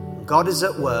 God is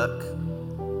at work.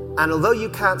 And although you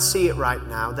can't see it right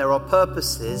now, there are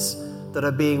purposes that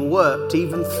are being worked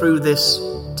even through this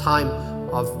time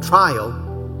of trial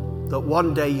that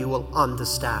one day you will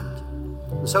understand.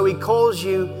 And so He calls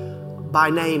you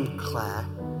by name, Claire,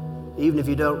 even if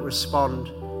you don't respond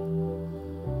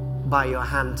by your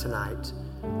hand tonight.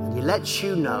 And He lets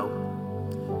you know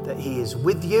that He is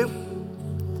with you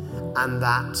and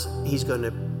that He's going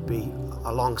to be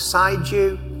alongside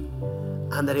you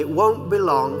and that it won't be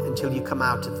long until you come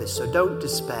out of this. So don't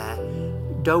despair.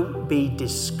 Don't be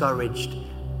discouraged,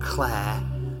 Claire,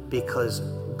 because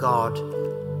God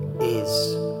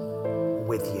is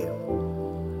with you.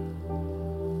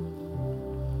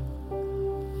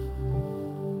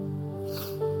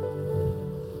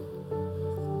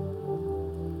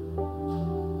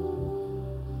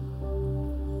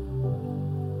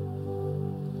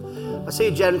 I see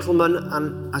a gentleman,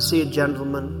 and I see a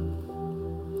gentleman,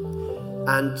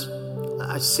 and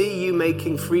I see you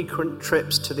making frequent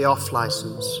trips to the off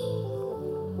license.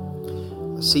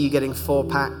 I see you getting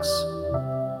 4-packs,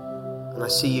 and I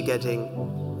see you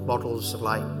getting bottles of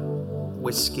like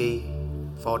whiskey,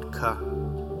 vodka,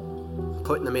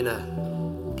 putting them in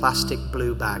a plastic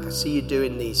blue bag. I see you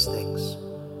doing these things.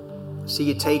 I see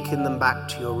you taking them back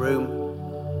to your room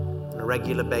on a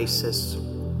regular basis.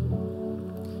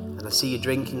 And I see you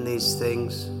drinking these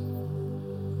things.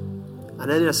 And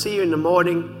then I see you in the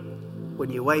morning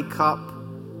when you wake up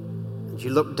and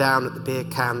you look down at the beer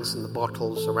cans and the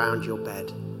bottles around your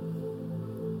bed.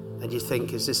 And you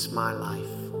think, is this my life?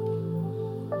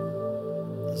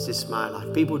 Is this my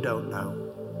life? People don't know.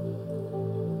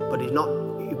 But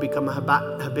you become a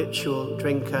habitual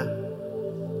drinker.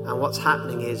 And what's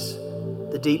happening is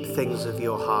the deep things of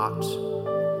your heart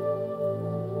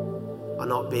are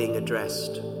not being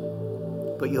addressed.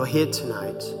 But you're here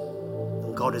tonight,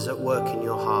 and God is at work in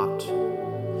your heart.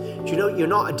 Do you know you're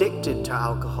not addicted to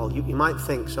alcohol? You might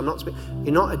think, so I'm not speaking.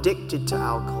 You're not addicted to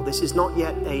alcohol. This is not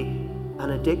yet an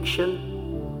addiction.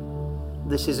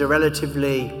 This is a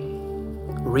relatively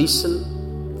recent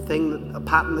thing, a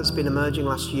pattern that's been emerging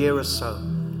last year or so.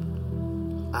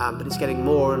 But it's getting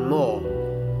more and more.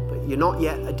 But you're not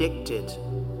yet addicted.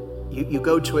 You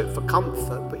go to it for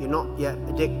comfort, but you're not yet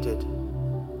addicted.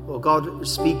 Well, God is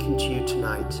speaking to you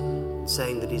tonight,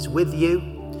 saying that He's with you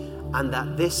and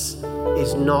that this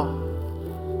is not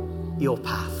your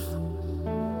path.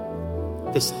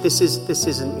 This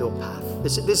isn't your path.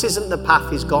 This isn't the path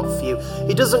He's got for you.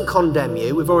 He doesn't condemn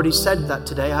you. We've already said that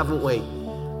today, haven't we?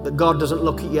 That God doesn't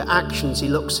look at your actions, He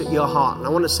looks at your heart. And I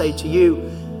want to say to you,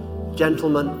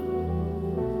 gentlemen,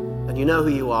 and you know who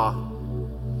you are,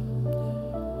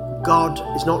 God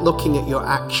is not looking at your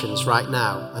actions right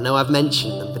now. I know I've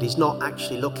mentioned them, but He's not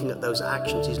actually looking at those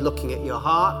actions. He's looking at your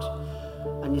heart,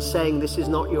 and He's saying, this is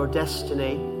not your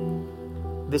destiny.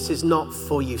 This is not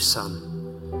for you,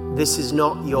 son. This is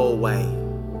not your way.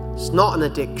 It's not an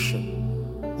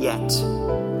addiction yet.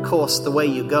 Of course, the way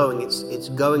you're going, it's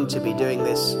going to be doing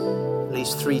this at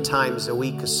least 3 times a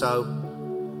week or so,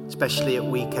 especially at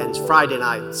weekends. Friday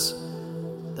nights,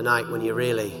 the night when you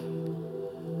really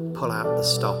pull out the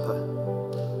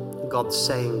stopper. God's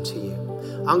saying to you,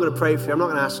 I'm going to pray for you. I'm not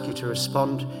going to ask you to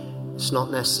respond. It's not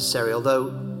necessary. Although,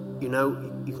 you know,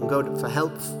 you can go for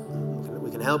help. We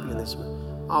can help you in this.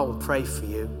 I will pray for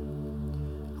you.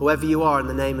 Whoever you are, in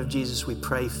the name of Jesus, we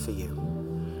pray for you.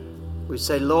 We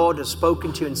say, Lord has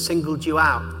spoken to you and singled you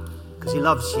out because He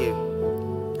loves you.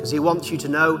 Because He wants you to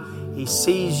know He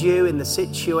sees you in the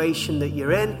situation that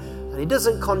you're in, and He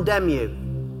doesn't condemn you.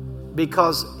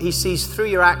 Because He sees through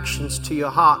your actions to your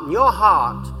heart. And your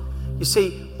heart, you see,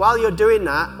 while you're doing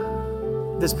that,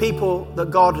 There's people that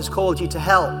God has called you to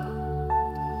help,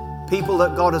 people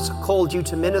that God has called you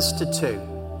to minister to,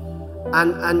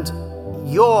 and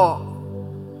you're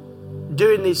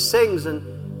doing these things,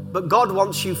 but God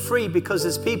wants you free because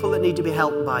there's people that need to be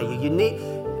helped by you. You need,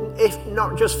 if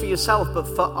not just for yourself, but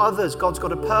for others. God's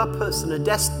got a purpose and a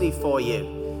destiny for you,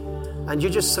 and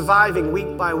you're just surviving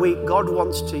week by week. God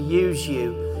wants to use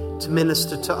you to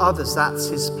minister to others. That's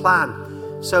his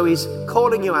plan. So he's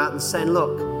calling you out and saying,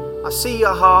 look, I see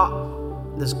your heart.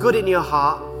 There's good in your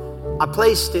heart. I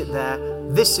placed it there.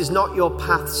 This is not your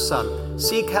path, son.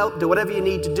 Seek help. Do whatever you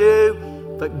need to do.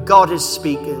 But God is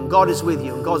speaking. God is with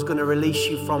you. And God's going to release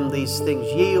you from these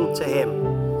things. Yield to him.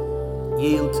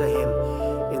 Yield to him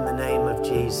in the name of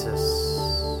Jesus.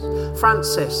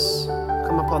 Francis,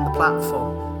 come up on the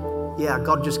platform. Yeah,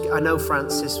 I know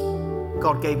Francis.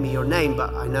 God gave me your name,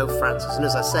 but I know Francis. And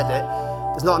as I said it,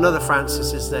 there's not another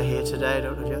Francis, is there, here today?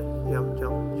 Don't know.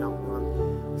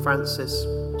 Francis,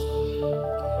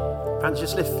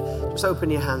 just open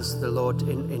your hands to the Lord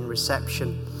in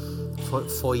reception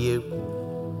for you.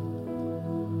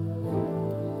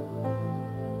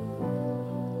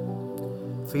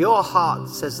 For your heart,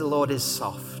 says the Lord, is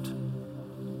soft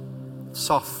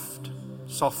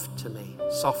to me.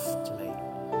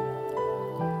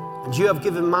 And you have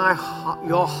given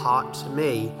your heart to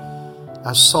me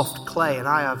as soft clay, and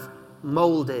I have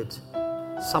molded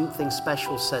something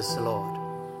special, says the Lord.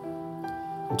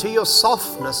 And to your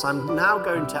softness, I'm now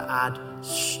going to add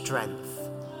strength.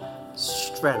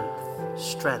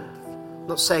 I'm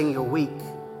not saying you're weak.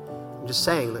 I'm just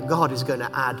saying that God is going to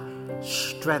add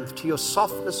strength to your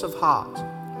softness of heart.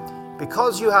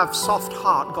 Because you have soft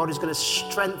heart, God is going to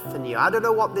strengthen you. I don't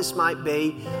know what this might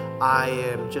be. I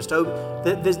am just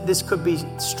this could be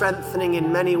strengthening in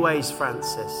many ways,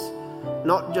 Francis.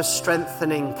 Not just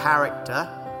strengthening character.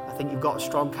 I think you've got a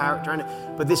strong character in it.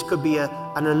 But this could be an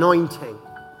anointing.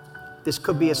 This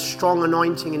could be a strong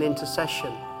anointing in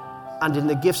intercession and in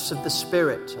the gifts of the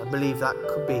Spirit. I believe that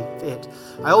could be it.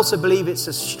 I also believe it's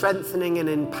a strengthening and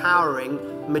empowering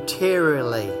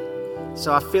materially.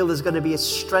 So I feel there's going to be a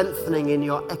strengthening in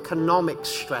your economic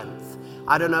strength.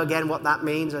 I don't know again what that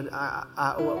means,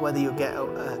 whether you get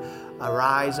a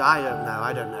rise.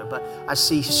 I don't know. But I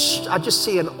just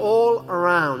see an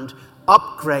all-around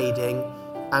upgrading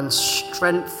and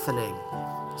strengthening.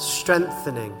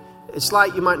 It's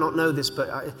like, you might not know this,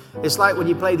 but it's like when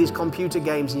you play these computer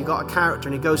games and you've got a character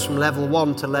and he goes from level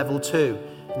 1 to level 2,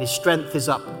 and his strength is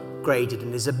upgraded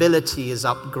and his ability is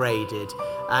upgraded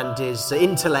and his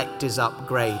intellect is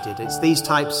upgraded. It's these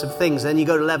types of things. Then you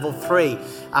go to level 3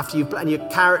 and your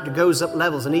character goes up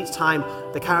levels, and each time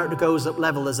the character goes up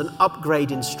level, there's an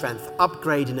upgrade in strength,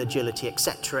 upgrade in agility,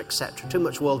 etc., etc. Too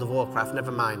much World of Warcraft,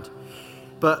 never mind.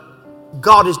 But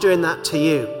God is doing that to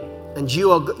you. And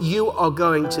you are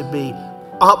going to be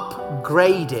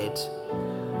upgraded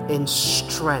in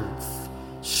strength.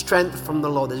 Strength from the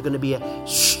Lord. There's going to be a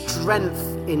strength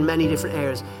in many different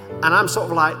areas. And I'm sort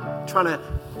of like trying to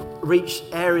reach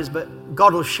areas, but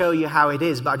God will show you how it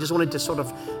is. But I just wanted to sort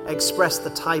of express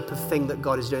the type of thing that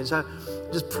God is doing. So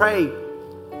just pray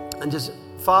and just,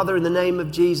 Father, in the name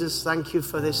of Jesus, thank you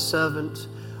for this servant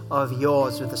of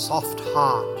yours with a soft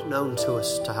heart, known to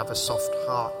us to have a soft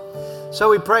heart. So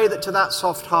we pray that to that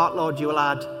soft heart, Lord, you will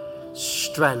add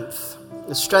strength.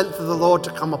 The strength of the Lord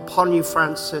to come upon you,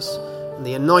 Francis, and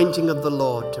the anointing of the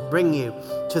Lord to bring you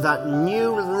to that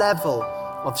new level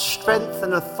of strength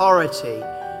and authority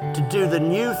to do the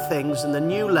new things and the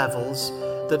new levels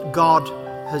that God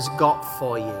has got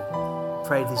for you.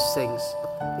 Pray these things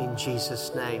in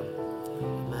Jesus' name.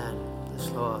 Amen. Yes,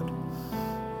 Lord.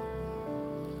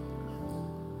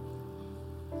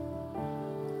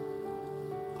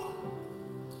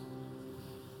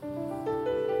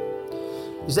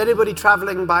 Is anybody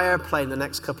traveling by airplane the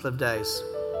next couple of days?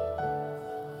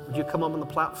 Would you come up on the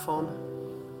platform?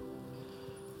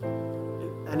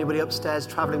 Anybody upstairs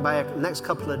traveling by airplane the next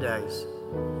couple of days?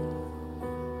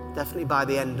 Definitely by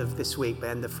the end of this week, by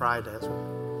the end of Friday as well.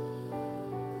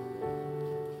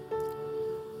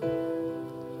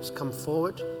 Just come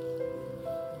forward.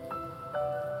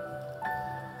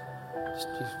 Just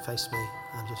face me.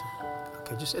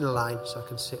 Just in a line so I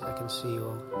can see you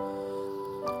all.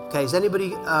 Okay, is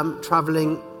anybody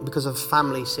traveling because of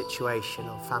family situation?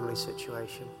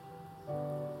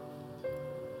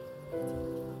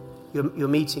 You're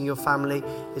meeting your family.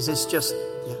 Is this just...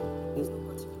 Yeah.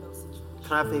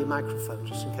 Can I have the microphone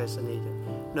just in case I need it?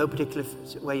 No particular...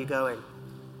 Where are you going?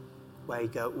 Where?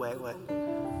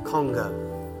 Congo.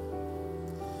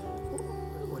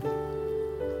 What are you...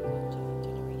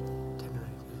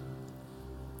 Tenerife.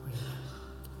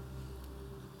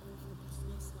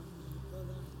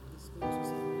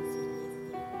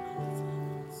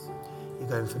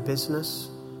 going for business?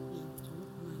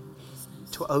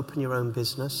 To open your own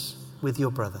business with your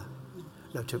brother?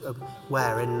 No, to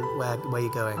where are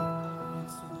you going?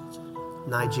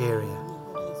 Nigeria.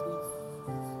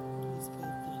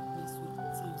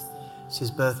 It's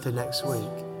his birthday next week.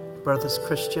 Brother's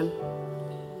Christian?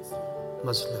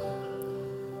 Muslim?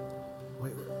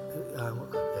 Where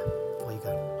are you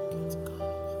going?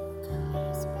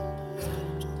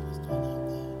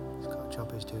 He's got a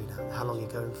job he's doing now. How long are you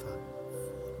going for?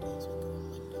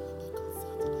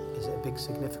 Is it a big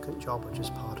significant job or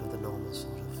just part of the normal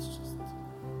sort of?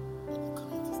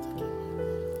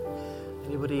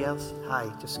 Anybody else?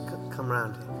 Hi, just come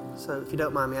round here. So if you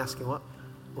don't mind me asking, where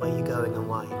are you going and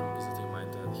why? Visiting my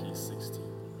dad, he's 60.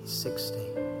 He's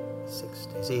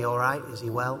 60. Is he all right? Is he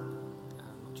well?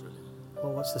 Not really.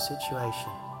 Well, what's the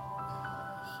situation?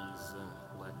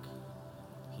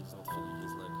 He's not feeling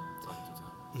his leg time to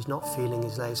time. He's not feeling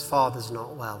his leg. His father's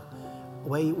not well.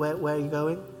 Where are you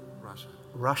going? Russia.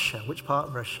 Russia. Which part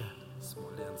of Russia?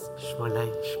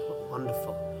 Smolensk.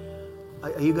 Wonderful.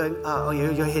 Are you going?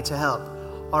 You're here to help.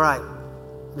 All right.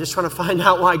 I'm just trying to find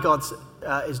out why God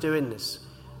is doing this,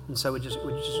 and so we're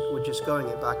just going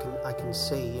it back, and I can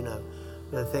see,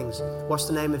 the things. What's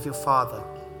the name of your father?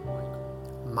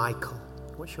 Michael.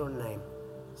 What's your name?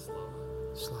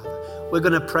 Slava. We're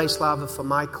going to pray, Slava, for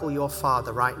Michael, your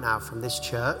father, right now from this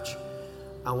church.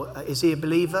 Is he a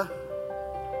believer?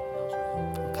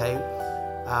 Okay.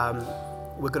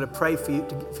 We're going to pray for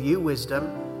you wisdom,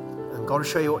 and God will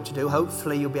show you what to do.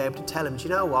 Hopefully you'll be able to tell him, do you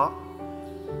know what?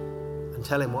 And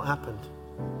tell him what happened.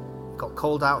 Got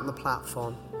called out on the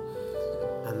platform,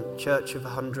 and church of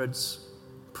hundreds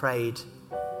prayed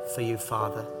for you,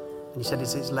 Father. And you said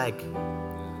it's his leg.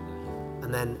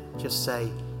 And then just say,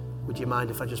 would you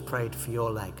mind if I just prayed for your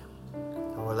leg?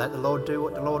 And we'll let the Lord do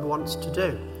what the Lord wants to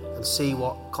do, and see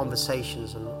what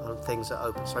conversations and things are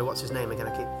open. Sorry, what's his name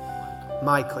again?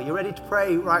 Michael. You ready to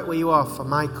pray right where you are for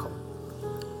Michael?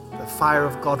 The fire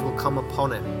of God will come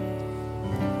upon him.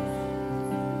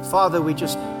 Father, we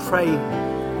just pray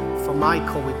for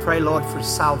Michael. We pray, Lord, for his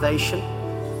salvation.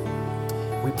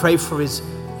 We pray for his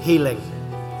healing.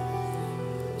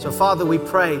 So, Father, we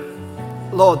pray,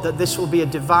 Lord, that this will be a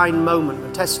divine moment,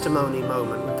 a testimony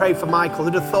moment. We pray for Michael.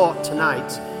 Who'd have thought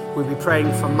tonight we'd be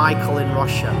praying for Michael in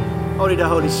Russia? Only the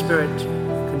Holy Spirit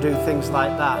can do things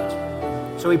like that.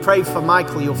 So we pray for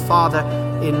Michael, your father,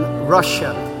 in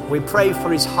Russia. We pray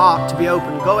for his heart to be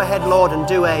open. Go ahead, Lord, and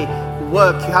do a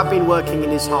work. You have been working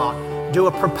in his heart. Do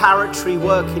a preparatory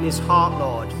work in his heart,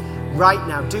 Lord. Right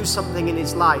now, do something in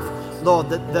his life, Lord,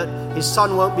 that his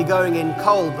son won't be going in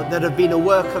cold, but that have been a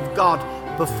work of God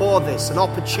before this, an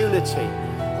opportunity.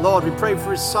 Lord, we pray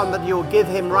for his son that you'll give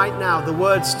him right now the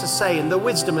words to say and the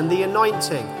wisdom and the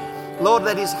anointing. Lord,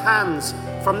 let his hands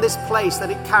from this place,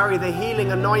 let it carry the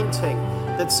healing anointing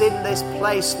that's in this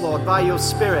place, Lord, by your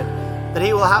Spirit, that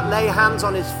he will lay hands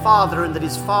on his father and that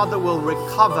his father will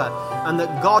recover and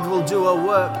that God will do a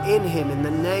work in him. In the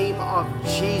name of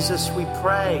Jesus, we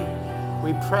pray.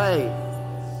 We pray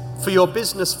for your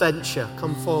business venture.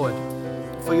 Come forward.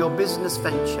 For your business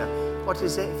venture. What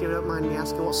is it, if you don't mind me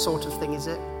asking? What sort of thing is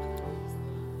it?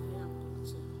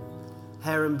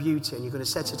 Hair and beauty. And you're going to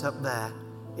set it up there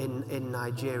in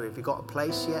Nigeria. Have you got a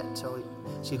place yet? So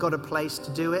you've got a place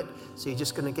to do it. So you're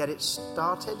just going to get it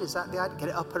started? Is that the idea? Get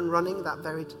it up and running that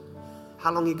very...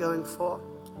 How long are you going for?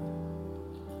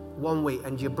 1 week.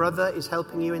 And your brother is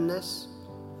helping you in this?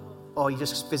 Or are you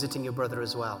just visiting your brother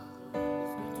as well?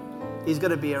 He's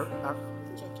going to be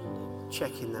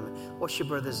checking them. What's your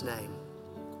brother's name?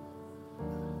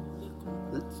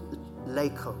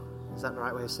 Leko. Is that the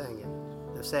right way of saying it?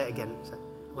 No, say it again.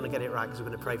 I want to get it right because we're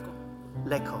going to pray for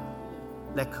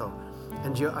Leko.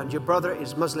 And your brother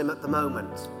is Muslim at the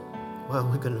moment. Well,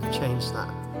 we're going to change that.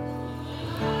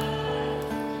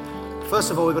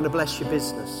 First of all, we're going to bless your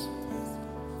business.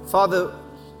 Father,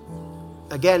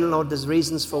 again, Lord, there's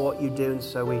reasons for what you do, and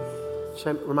so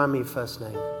remind me your first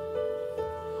name.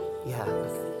 Yeah,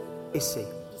 Bissy.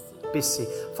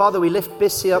 Father, we lift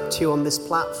Bissy up to you on this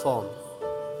platform,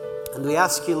 and we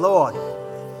ask you, Lord,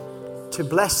 to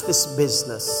bless this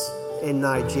business in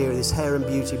Nigeria, this hair and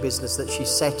beauty business that she's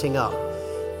setting up.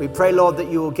 We pray, Lord, that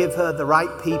you will give her the right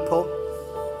people,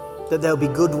 that there'll be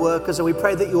good workers, and we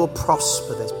pray that you will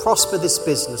prosper this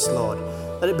business, Lord.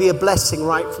 Let it be a blessing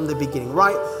right from the beginning,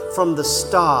 right from the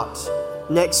start.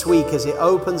 Next week, as it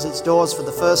opens its doors for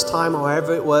the first time, or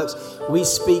however it works, we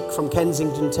speak from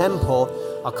Kensington Temple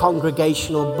a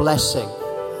congregational blessing.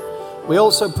 We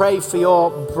also pray for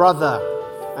your brother,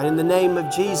 and in the name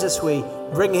of Jesus, we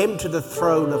bring him to the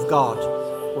throne of God.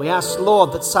 We ask,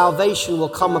 Lord, that salvation will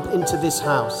come up into this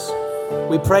house.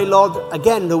 We pray, Lord,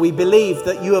 again, that we believe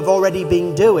that you have already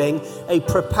been doing a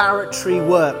preparatory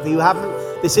work.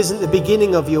 This isn't the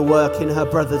beginning of your work in her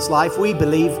brother's life. We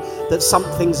believe that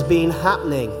something's been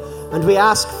happening. And we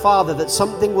ask, Father, that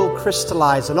something will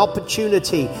crystallize, an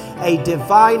opportunity, a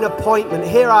divine appointment.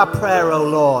 Hear our prayer, O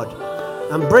Lord,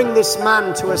 and bring this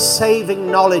man to a saving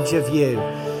knowledge of you.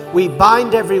 We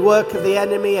bind every work of the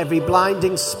enemy, every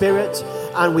blinding spirit,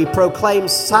 and we proclaim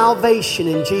salvation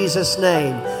in Jesus'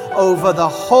 name over the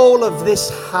whole of this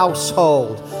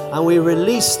household. And we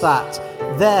release that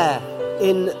there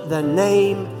in the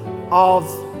name of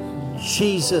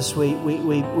Jesus. We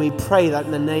pray that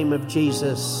in the name of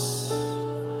Jesus.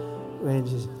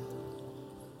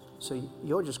 So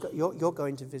you're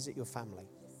going to visit your family,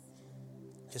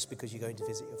 just because you're going to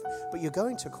visit your family. But you're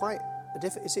going to quite a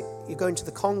different. You're going to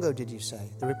the Congo? Did you say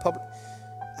the Republic?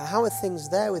 How are things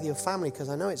there with your family? Because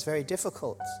I know it's very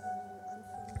difficult.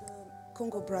 I'm from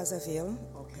Congo Brazzaville.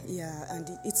 Okay. Yeah, and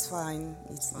it's fine.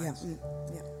 It's fine.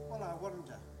 Yeah. Well, I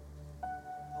wonder.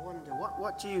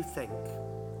 What do you think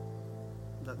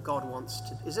that God wants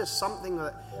to? Is there something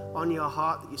that on your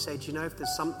heart that you say, do you know, if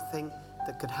there's something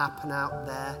that could happen out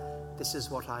there, this is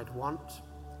what I'd want?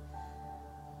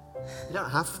 You don't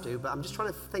have to, but I'm just trying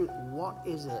to think, what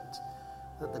is it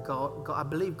that God, I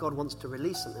believe God wants to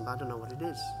release something, but I don't know what it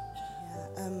is.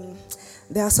 Yeah,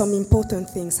 there are some important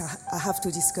things I have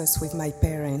to discuss with my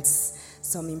parents,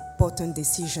 some important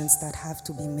decisions that have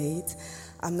to be made.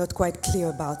 I'm not quite clear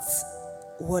about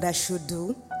what I should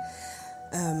do.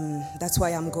 That's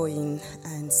why I'm going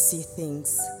and see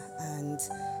things and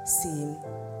see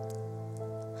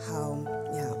how,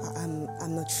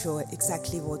 I'm not sure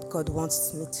exactly what God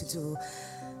wants me to do,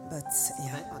 but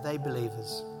yeah. Are they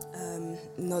believers?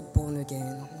 Not born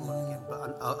again. No.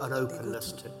 But an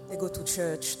openness to. They go to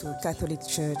church, to Catholic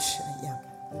church, yeah.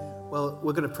 Well,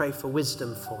 we're going to pray for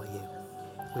wisdom for you.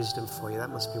 Wisdom for you, that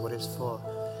must be what it's for.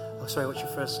 Oh, sorry, what's your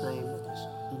first name?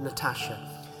 Natasha.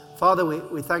 Father,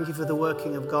 we thank you for the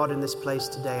working of God in this place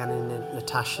today and in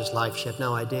Natasha's life. She had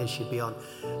no idea she'd be on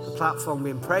the platform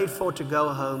being prayed for to go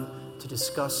home to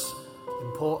discuss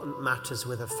important matters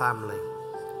with her family.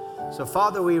 So,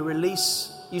 Father, we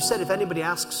release. You said if anybody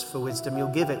asks for wisdom, you'll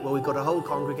give it. Well, we've got a whole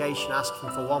congregation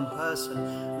asking for one person,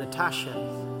 Natasha.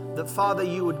 That, Father,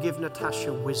 you would give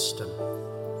Natasha wisdom.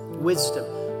 Wisdom.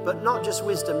 But not just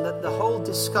wisdom, that the whole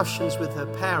discussions with her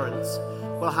parents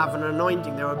will have an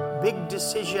anointing. There are big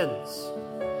decisions.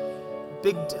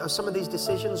 Are some of these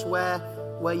decisions where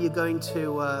you're going to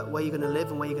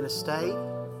live and where you're going to stay?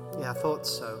 Yeah, I thought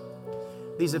so.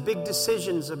 These are big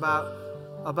decisions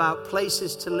about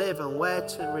places to live and where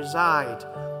to reside.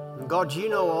 And God, you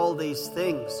know all these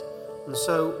things. And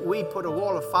so we put a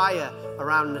wall of fire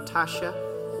around Natasha.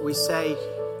 We say,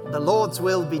 the Lord's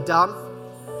will be done.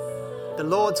 The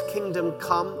Lord's kingdom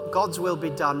come. God's will be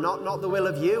done. Not the will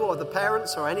of you or the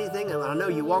parents or anything. And I know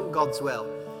you want God's will.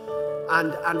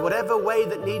 And whatever way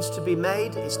that needs to be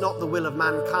made, it's not the will of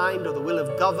mankind or the will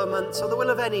of governments or the will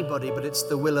of anybody, but it's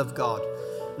the will of God.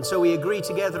 And so we agree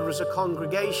together as a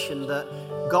congregation that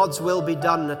God's will be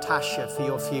done, Natasha, for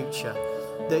your future.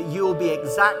 That you'll be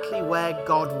exactly where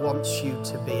God wants you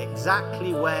to be.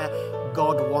 Exactly where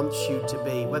God wants you to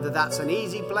be. Whether that's an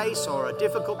easy place or a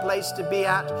difficult place to be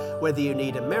at, whether you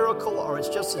need a miracle or it's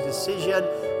just a decision,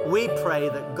 we pray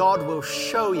that God will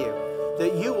show you,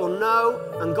 that you will know,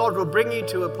 and God will bring you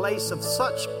to a place of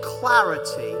such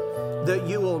clarity that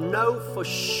you will know for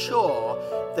sure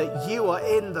that you are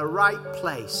in the right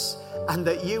place, and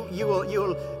that you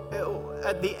will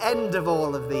at the end of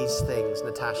all of these things,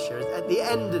 Natasha, at the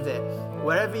end of it,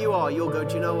 wherever you are, you'll go,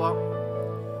 do you know what?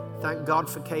 Thank God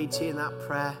for Katie in that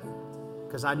prayer,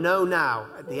 because I know now,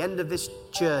 at the end of this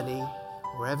journey,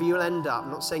 wherever you'll end up,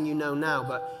 I'm not saying you know now,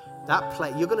 but that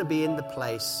place, you're going to be in the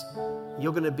place,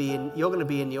 you're going to be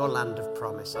in your land of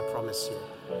promise, I promise you.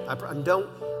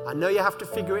 I know you have to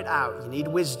figure it out. You need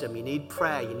wisdom, you need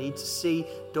prayer, you need to see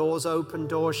doors open,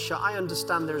 doors shut. I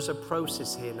understand there's a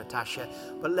process here, Natasha,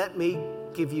 but let me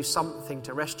give you something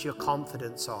to rest your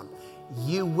confidence on.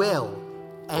 You will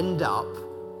end up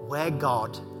where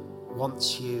God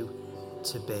wants you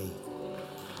to be.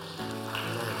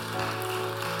 Amen.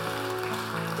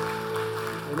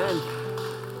 Amen.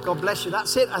 God bless you.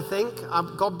 That's it, I think.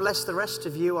 God bless the rest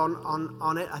of you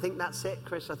on it. I think that's it,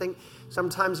 Chris. I think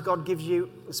sometimes God gives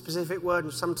you a specific word,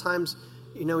 and sometimes,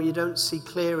 you don't see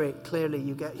clearly.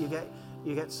 You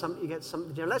get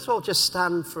something. Let's all just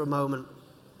stand for a moment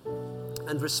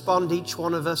and respond, each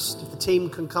one of us. If the team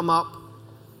can come up,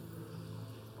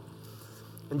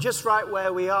 and just right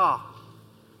where we are,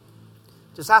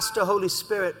 just ask the Holy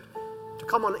Spirit to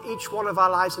come on each one of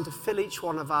our lives and to fill each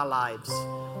one of our lives.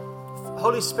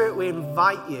 Holy Spirit, we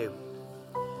invite you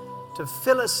to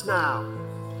fill us now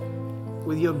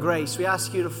with your grace. We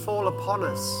ask you to fall upon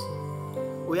us.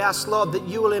 We ask, Lord, that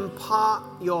you will impart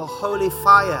your holy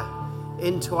fire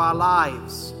into our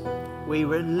lives. We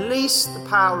release the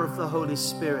power of the Holy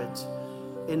Spirit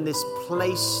in this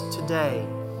place today.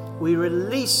 We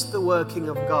release the working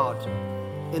of God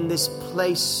in this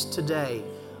place today.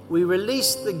 We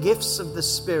release the gifts of the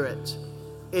Spirit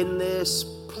in this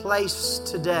place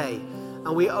today.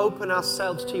 And we open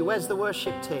ourselves to you. Where's the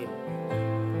worship team?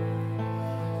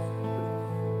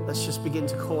 Let's just begin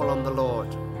to call on the Lord.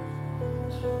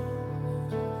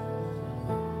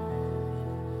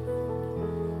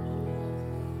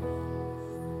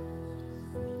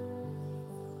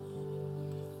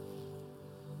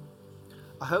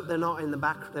 I hope they're not in the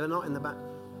back. They're not in the back.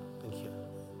 Thank you.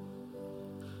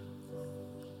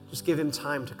 Just give him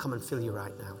time to come and fill you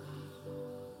right now.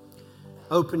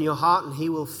 Open your heart and he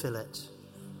will fill it.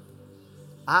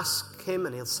 Ask him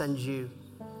and he'll send you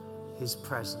his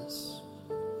presence.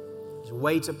 Just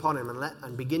wait upon him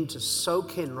and begin to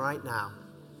soak in right now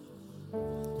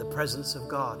the presence of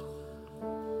God,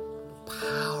 the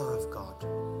power of God,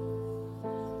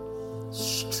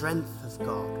 strength of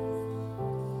God.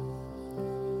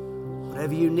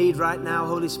 Whatever you need right now,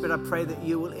 Holy Spirit, I pray that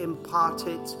you will impart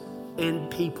it in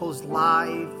people's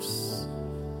lives.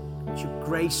 Let your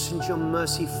grace and your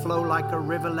mercy flow like a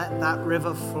river. Let that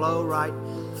river flow right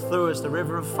through us, the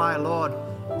river of fire. Lord,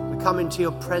 we come into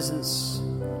your presence,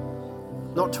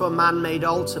 not to a man-made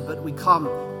altar, but we come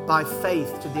by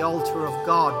faith to the altar of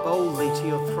God, boldly to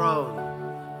your throne.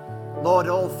 Lord,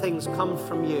 all things come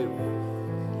from you.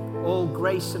 All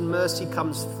grace and mercy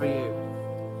comes through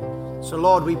you. So,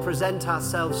 Lord, we present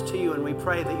ourselves to you and we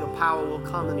pray that your power will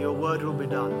come and your word will be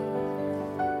done.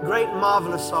 Great and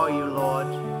marvelous are you, Lord.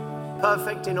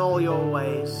 Perfect in all your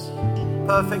ways.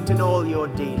 Perfect in all your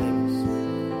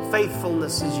dealings.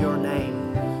 Faithfulness is your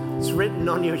name. It's written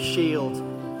on your shield.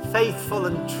 Faithful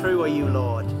and true are you,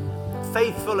 Lord.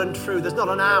 Faithful and true. There's not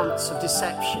an ounce of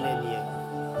deception in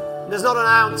you. There's not an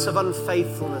ounce of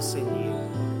unfaithfulness in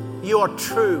you. You are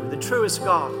true, the truest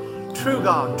God. True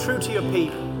to your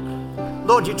people.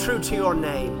 Lord, you're true to your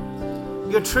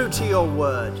name. You're true to your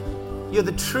word. You're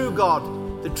the true God,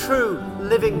 the true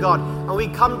living God. And we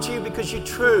come to you because you're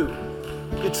true.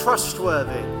 You're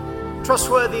trustworthy.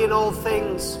 Trustworthy in all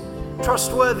things.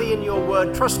 Trustworthy in your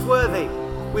word. Trustworthy.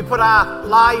 We put our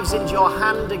lives into your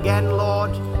hand again,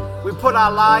 Lord. We put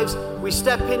our lives, we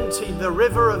step into the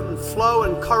river and flow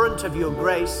and current of your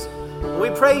grace. We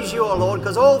praise you, O Lord,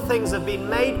 because all things have been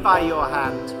made by your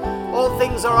hand. All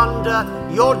things are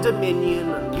under your dominion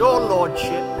and your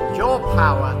lordship and your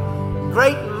power.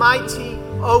 Great and mighty,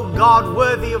 O God,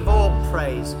 worthy of all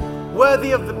praise.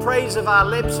 Worthy of the praise of our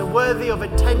lips and worthy of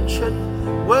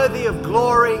attention, worthy of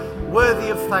glory, worthy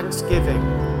of thanksgiving.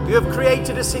 You have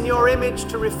created us in your image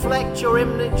to reflect your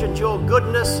image and your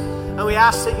goodness. And we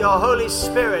ask that your Holy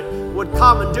Spirit would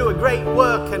come and do a great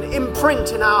work and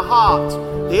imprint in our heart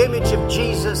the image of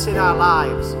Jesus in our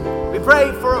lives. We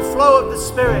pray for a flow of the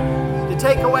Spirit to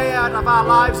take away out of our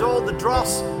lives all the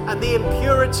dross and the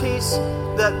impurities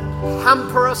that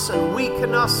hamper us and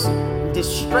weaken us and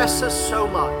distress us so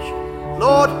much.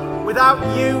 Lord, without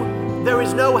you, there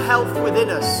is no health within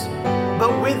us.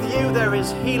 But with you, there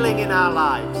is healing in our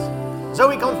lives. So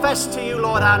we confess to you,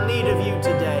 Lord, our need of you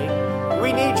today.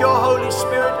 We need your Holy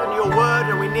Spirit and your word,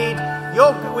 and we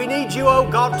need you, oh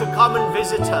God, to come and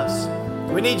visit us.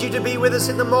 We need you to be with us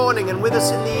in the morning and with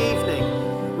us in the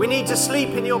evening. We need to sleep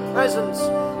in your presence.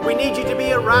 We need you to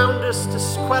be around us,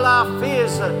 to quell our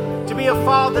fears, to be a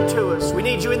father to us. We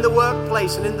need you in the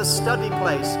workplace and in the study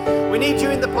place. We need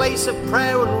you in the place of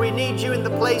prayer, and we need you in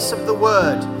the place of the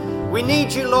word. We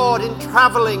need you, Lord, in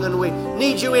traveling, and we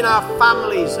need you in our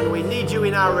families, and we need you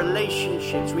in our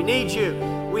relationships. We need you.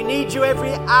 We need you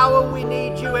every hour. We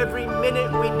need you every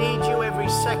minute. We need you every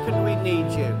second. We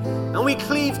need you. And we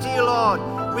cleave to you, Lord.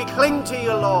 We cling to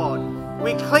you, Lord.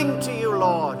 We cling to you,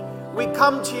 Lord. We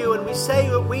come to you and we say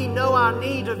that we know our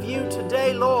need of you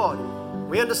today, Lord.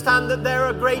 We understand that there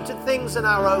are greater things than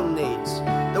our own needs,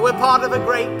 that we're part of a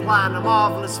great plan, a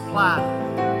marvelous plan.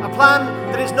 A plan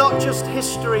that is not just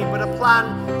history, but a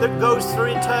plan that goes through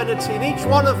eternity. And each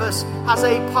one of us has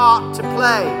a part to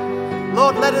play.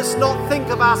 Lord, let us not think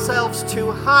of ourselves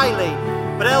too highly,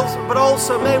 but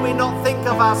also may we not think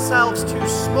of ourselves too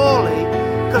smallly,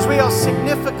 because we are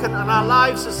significant and our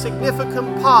lives are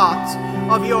significant parts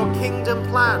of your kingdom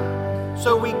plan.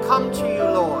 So we come to you,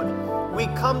 Lord. We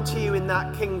come to you in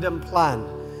that kingdom plan.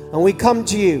 And we come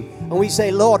to you and we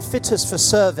say, Lord, fit us for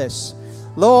service.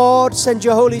 Lord, send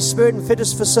your Holy Spirit and fit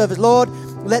us for service. Lord,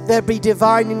 let there be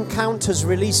divine encounters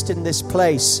released in this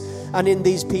place and in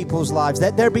these people's lives.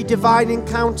 Let there be divine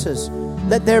encounters.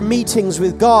 Let there meetings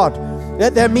with God.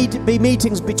 Let there be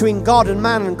meetings between God and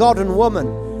man and God and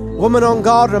woman. Woman on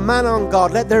God and man on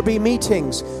God. Let there be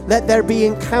meetings. Let there be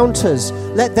encounters.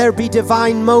 Let there be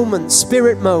divine moments,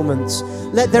 spirit moments.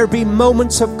 Let there be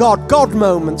moments of God. God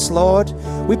moments, Lord.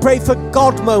 We pray for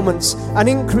God moments, an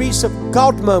increase of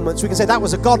God moments. We can say that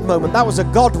was a God moment. That was a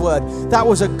God word. That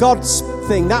was a God's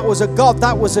thing. That was a God.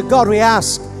 That was a God. We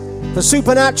ask for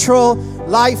supernatural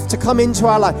life to come into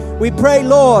our life. We pray,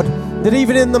 Lord, that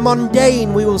even in the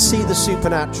mundane we will see the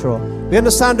supernatural. We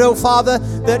understand, oh Father,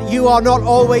 that you are not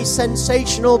always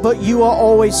sensational, but you are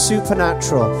always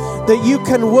supernatural. That you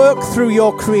can work through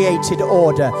your created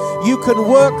order. You can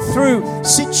work through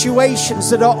situations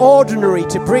that are ordinary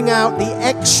to bring out the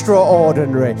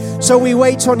extraordinary. So we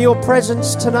wait on your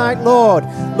presence tonight, Lord.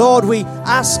 Lord, we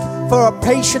ask for a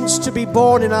patience to be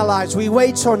born in our lives. We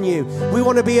wait on you. We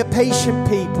want to be a patient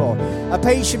people,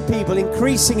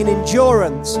 increasing in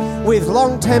endurance, with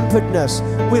long-temperedness,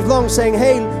 with long saying,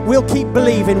 hey, we'll keep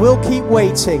believing, we'll keep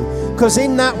waiting, because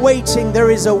in that waiting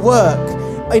there is a work.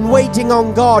 In waiting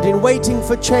on God, in waiting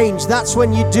for change, that's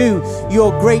when you do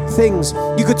your great things.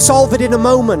 You could solve it in a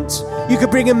moment. You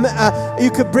could bring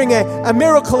a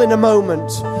miracle in a moment.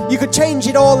 You could change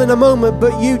it all in a moment,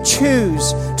 but you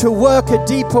choose to work a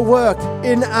deeper work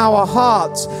in our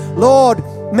hearts. Lord,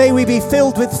 may we be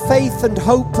filled with faith and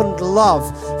hope and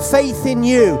love. Faith in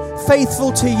you,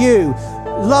 faithful to you.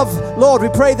 Love, Lord, we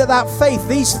pray that faith,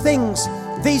 these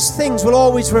things will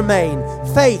always remain.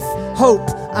 Faith, hope,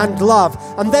 and love.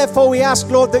 And therefore we ask,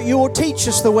 Lord, that you will teach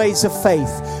us the ways of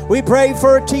faith. We pray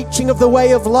for a teaching of the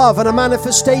way of love and a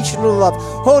manifestation of love.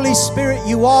 Holy Spirit,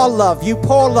 you are love. You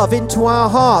pour love into our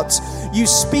hearts. You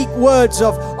speak words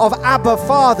of Abba,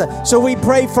 Father. So we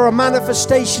pray for a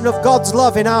manifestation of God's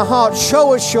love in our hearts.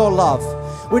 Show us your love.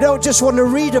 We don't just want to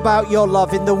read about your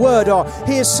love in the word or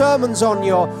hear sermons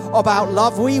about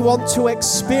love. We want to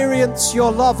experience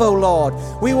your love, oh Lord.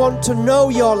 We want to know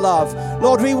your love.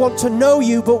 Lord, we want to know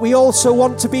you, but we also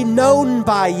want to be known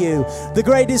by you. The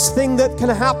greatest thing that can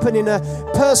happen in a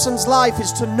person's life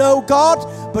is to know God,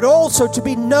 but also to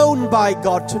be known by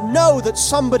God, to know that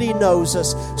somebody knows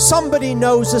us. Somebody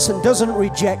knows us and doesn't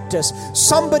reject us.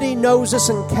 Somebody knows us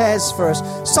and cares for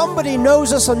us. Somebody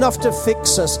knows us enough to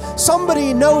fix us.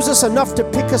 Somebody knows us enough to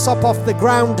pick us up off the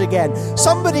ground again.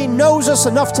 Somebody knows us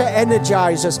enough to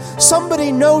energize us.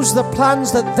 Somebody knows the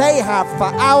plans that they have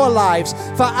for our lives,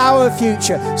 for our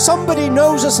future. Somebody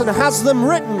knows us and has them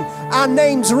written, our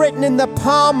names written in the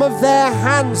palm of their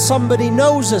hand. Somebody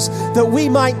knows us, that we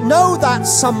might know that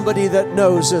somebody that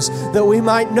knows us, that we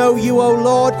might know you, O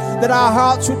Lord, that our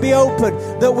hearts would be open,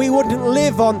 that we wouldn't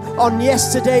live on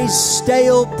yesterday's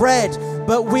stale bread,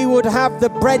 but we would have the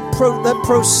bread that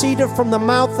proceeded from the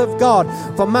mouth of God.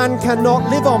 For man cannot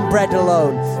live on bread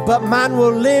alone, but man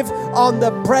will live on the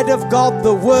bread of God,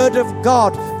 the word of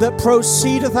God that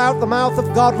proceedeth out the mouth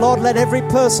of God. Lord, let every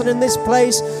person in this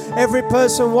place, every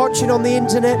person watching on the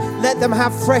internet, let them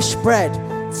have fresh bread,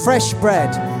 fresh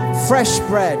bread, fresh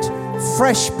bread,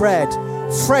 fresh bread,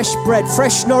 fresh bread,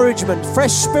 fresh nourishment,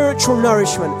 fresh spiritual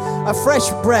nourishment, a fresh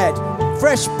bread.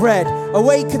 Fresh bread.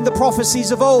 Awaken the prophecies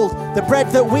of old. The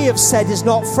bread that we have said is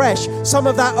not fresh. Some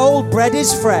of that old bread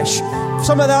is fresh.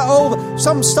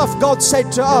 Some stuff God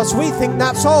said to us, we think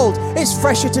that's old. It's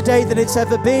fresher today than it's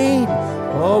ever been.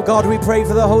 Oh God, we pray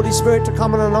for the Holy Spirit to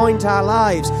come and anoint our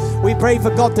lives. We pray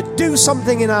for God to do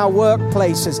something in our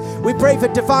workplaces. We pray for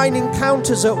divine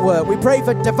encounters at work. We pray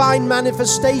for divine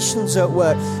manifestations at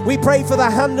work. We pray for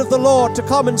the hand of the Lord to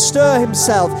come and stir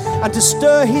himself and to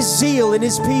stir his zeal in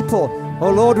his people. Oh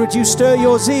Lord, would you stir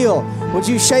your zeal? Would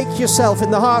you shake yourself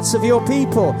in the hearts of your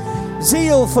people?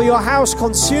 Zeal for your house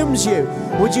consumes you.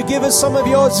 Would you give us some of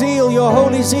your zeal, your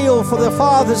holy zeal for the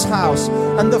Father's house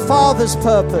and the Father's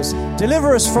purpose?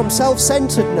 Deliver us from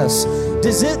self-centeredness.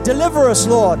 Deliver us,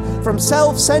 Lord, from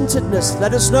self-centeredness.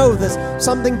 Let us know there's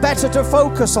something better to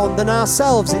focus on than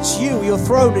ourselves. It's you, your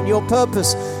throne, and your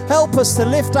purpose. Help us to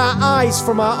lift our eyes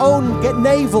from our own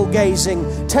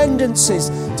navel-gazing tendencies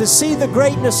to see the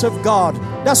greatness of God.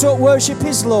 That's what worship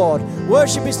is, Lord.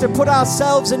 Worship is to put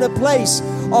ourselves in a place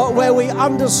where we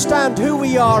understand who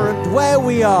we are and where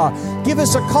we are. Give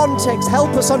us a context. Help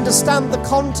us understand the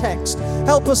context.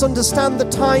 Help us understand the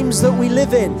times that we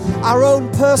live in, our own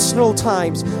personal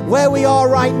times. Where we are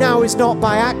right now is not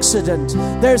by accident.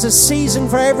 There's a season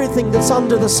for everything that's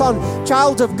under the sun.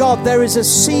 Child of God, there is a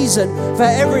season for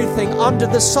everything under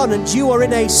the sun, and you are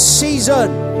in a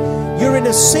season. You're in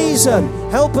a season.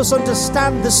 Help us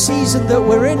understand the season that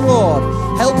we're in, Lord.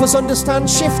 Help us understand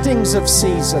shiftings of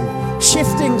season.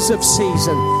 shiftings of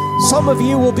season. Some of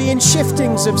you will be in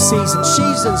shiftings of season.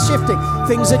 Seasons shifting.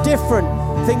 Things are different.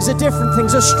 Things are different.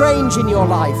 Things are strange in your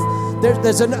life.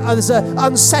 There's an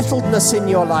unsettledness in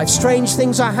your life. Strange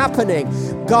things are happening.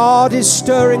 God is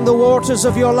stirring the waters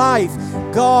of your life.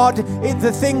 God,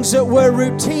 the things that were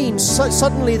routine,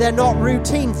 suddenly they're not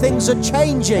routine. Things are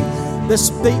changing.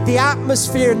 The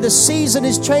atmosphere and the season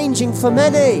is changing for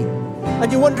many.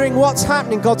 And you're wondering what's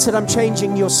happening. God said, I'm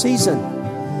changing your season.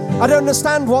 I don't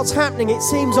understand what's happening. It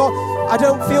seems I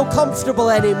don't feel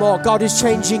comfortable anymore. God is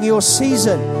changing your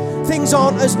season. Things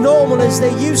aren't as normal as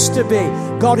they used to be.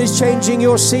 God is changing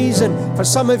your season. For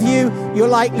some of you, you're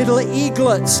like little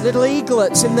eaglets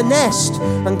in the nest.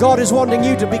 And God is wanting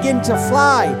you to begin to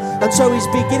fly. And so He's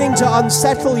beginning to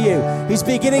unsettle you. He's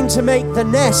beginning to make the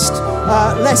nest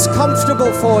less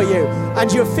comfortable for you.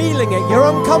 And you're feeling it. You're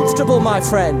uncomfortable, my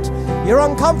friend. You're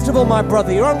uncomfortable, my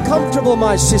brother. You're uncomfortable,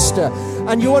 my sister.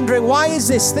 And you're wondering, why is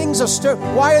this?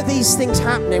 Why are these things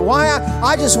happening?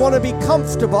 I just want to be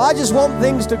comfortable. I just want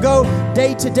things to go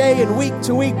day to day and week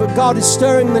to week. But God is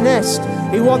stirring the nest.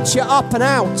 He wants you up and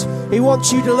out. He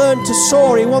wants you to learn to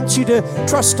soar. He wants you to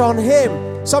trust on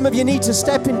Him. Some of you need to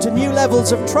step into new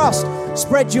levels of trust.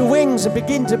 Spread your wings and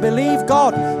begin to believe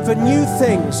God for new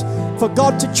things. For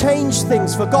God to change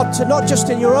things. For God to, not just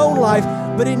in your own life,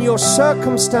 but in your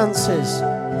circumstances.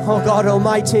 Oh God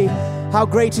Almighty, how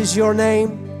great is your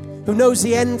name, who knows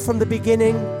the end from the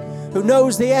beginning, who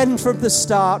knows the end from the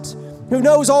start, who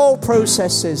knows all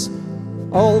processes.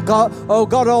 Oh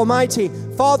God Almighty,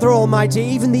 Father Almighty,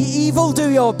 even the evil do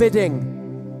your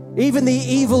bidding. Even the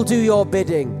evil do your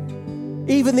bidding.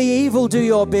 Even the evil do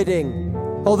your bidding.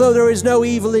 Although there is no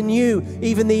evil in you,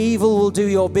 even the evil will do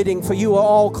your bidding, for you are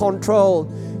all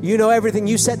control. You know everything.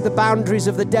 You set the boundaries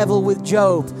of the devil with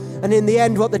Job. And in the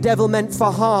end, what the devil meant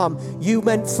for harm, you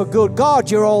meant for good.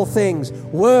 God, you're all things.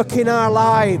 Work in our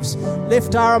lives.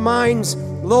 Lift our minds.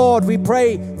 Lord, we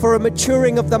pray for a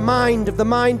maturing of the mind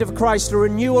of Christ, a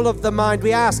renewal of the mind.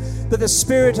 We ask that the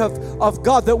Spirit of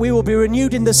God, that we will be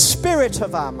renewed in the spirit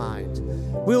of our mind.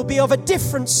 We will be of a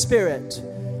different spirit.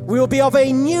 We will be of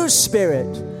a new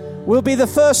spirit. We'll be the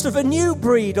first of a new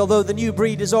breed, although the new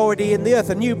breed is already in the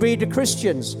earth, a new breed of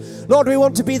Christians. Lord, we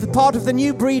want to be the part of the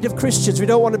new breed of Christians. We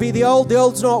don't want to be the old. The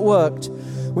old's not worked.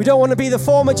 We don't want to be the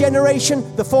former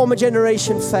generation. The former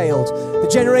generation failed. The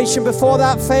generation before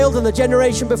that failed, and the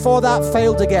generation before that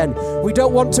failed again. We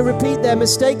don't want to repeat their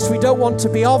mistakes. We don't want to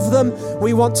be of them.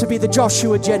 We want to be the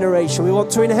Joshua generation. We want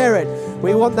to inherit.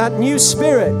 We want that new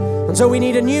spirit. And so we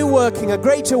need a new working, a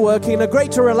greater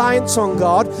reliance on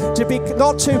God, to be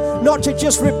not to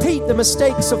just repeat the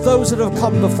mistakes of those that have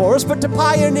come before us, but to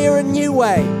pioneer a new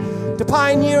way. To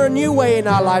pioneer a new way in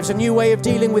our lives, a new way of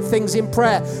dealing with things in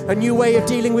prayer, a new way of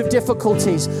dealing with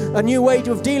difficulties, a new way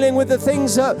of dealing with the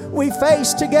things that we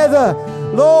face together.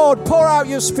 Lord, pour out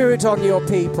your Spirit on your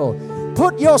people.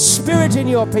 Put your Spirit in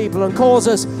your people and cause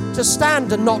us to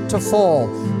stand and not to fall.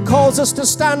 Cause us to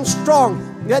stand strong.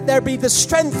 Let there be the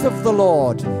strength of the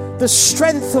Lord. The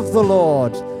strength of the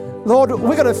Lord. Lord,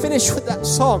 we're going to finish with that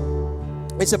song.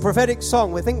 It's a prophetic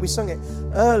song. We think we sung it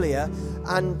earlier.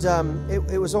 And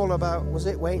it was all about, was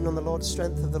it waiting on the Lord,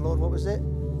 strength of the Lord? What was it?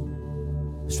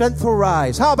 Strength will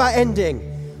rise. How about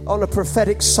ending on a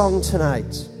prophetic song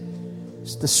tonight?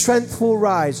 The strength will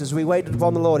rise as we wait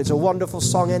upon the Lord. It's a wonderful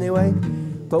song anyway.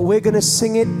 But we're going to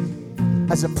sing it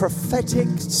as a prophetic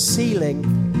sealing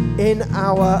in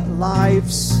our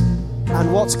lives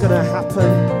and what's going to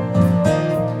happen.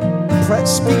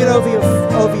 Speak it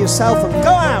over yourself and go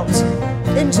out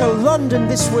into London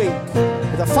this week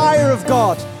with the fire of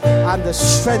God and the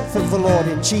strength of the Lord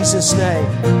in Jesus' name.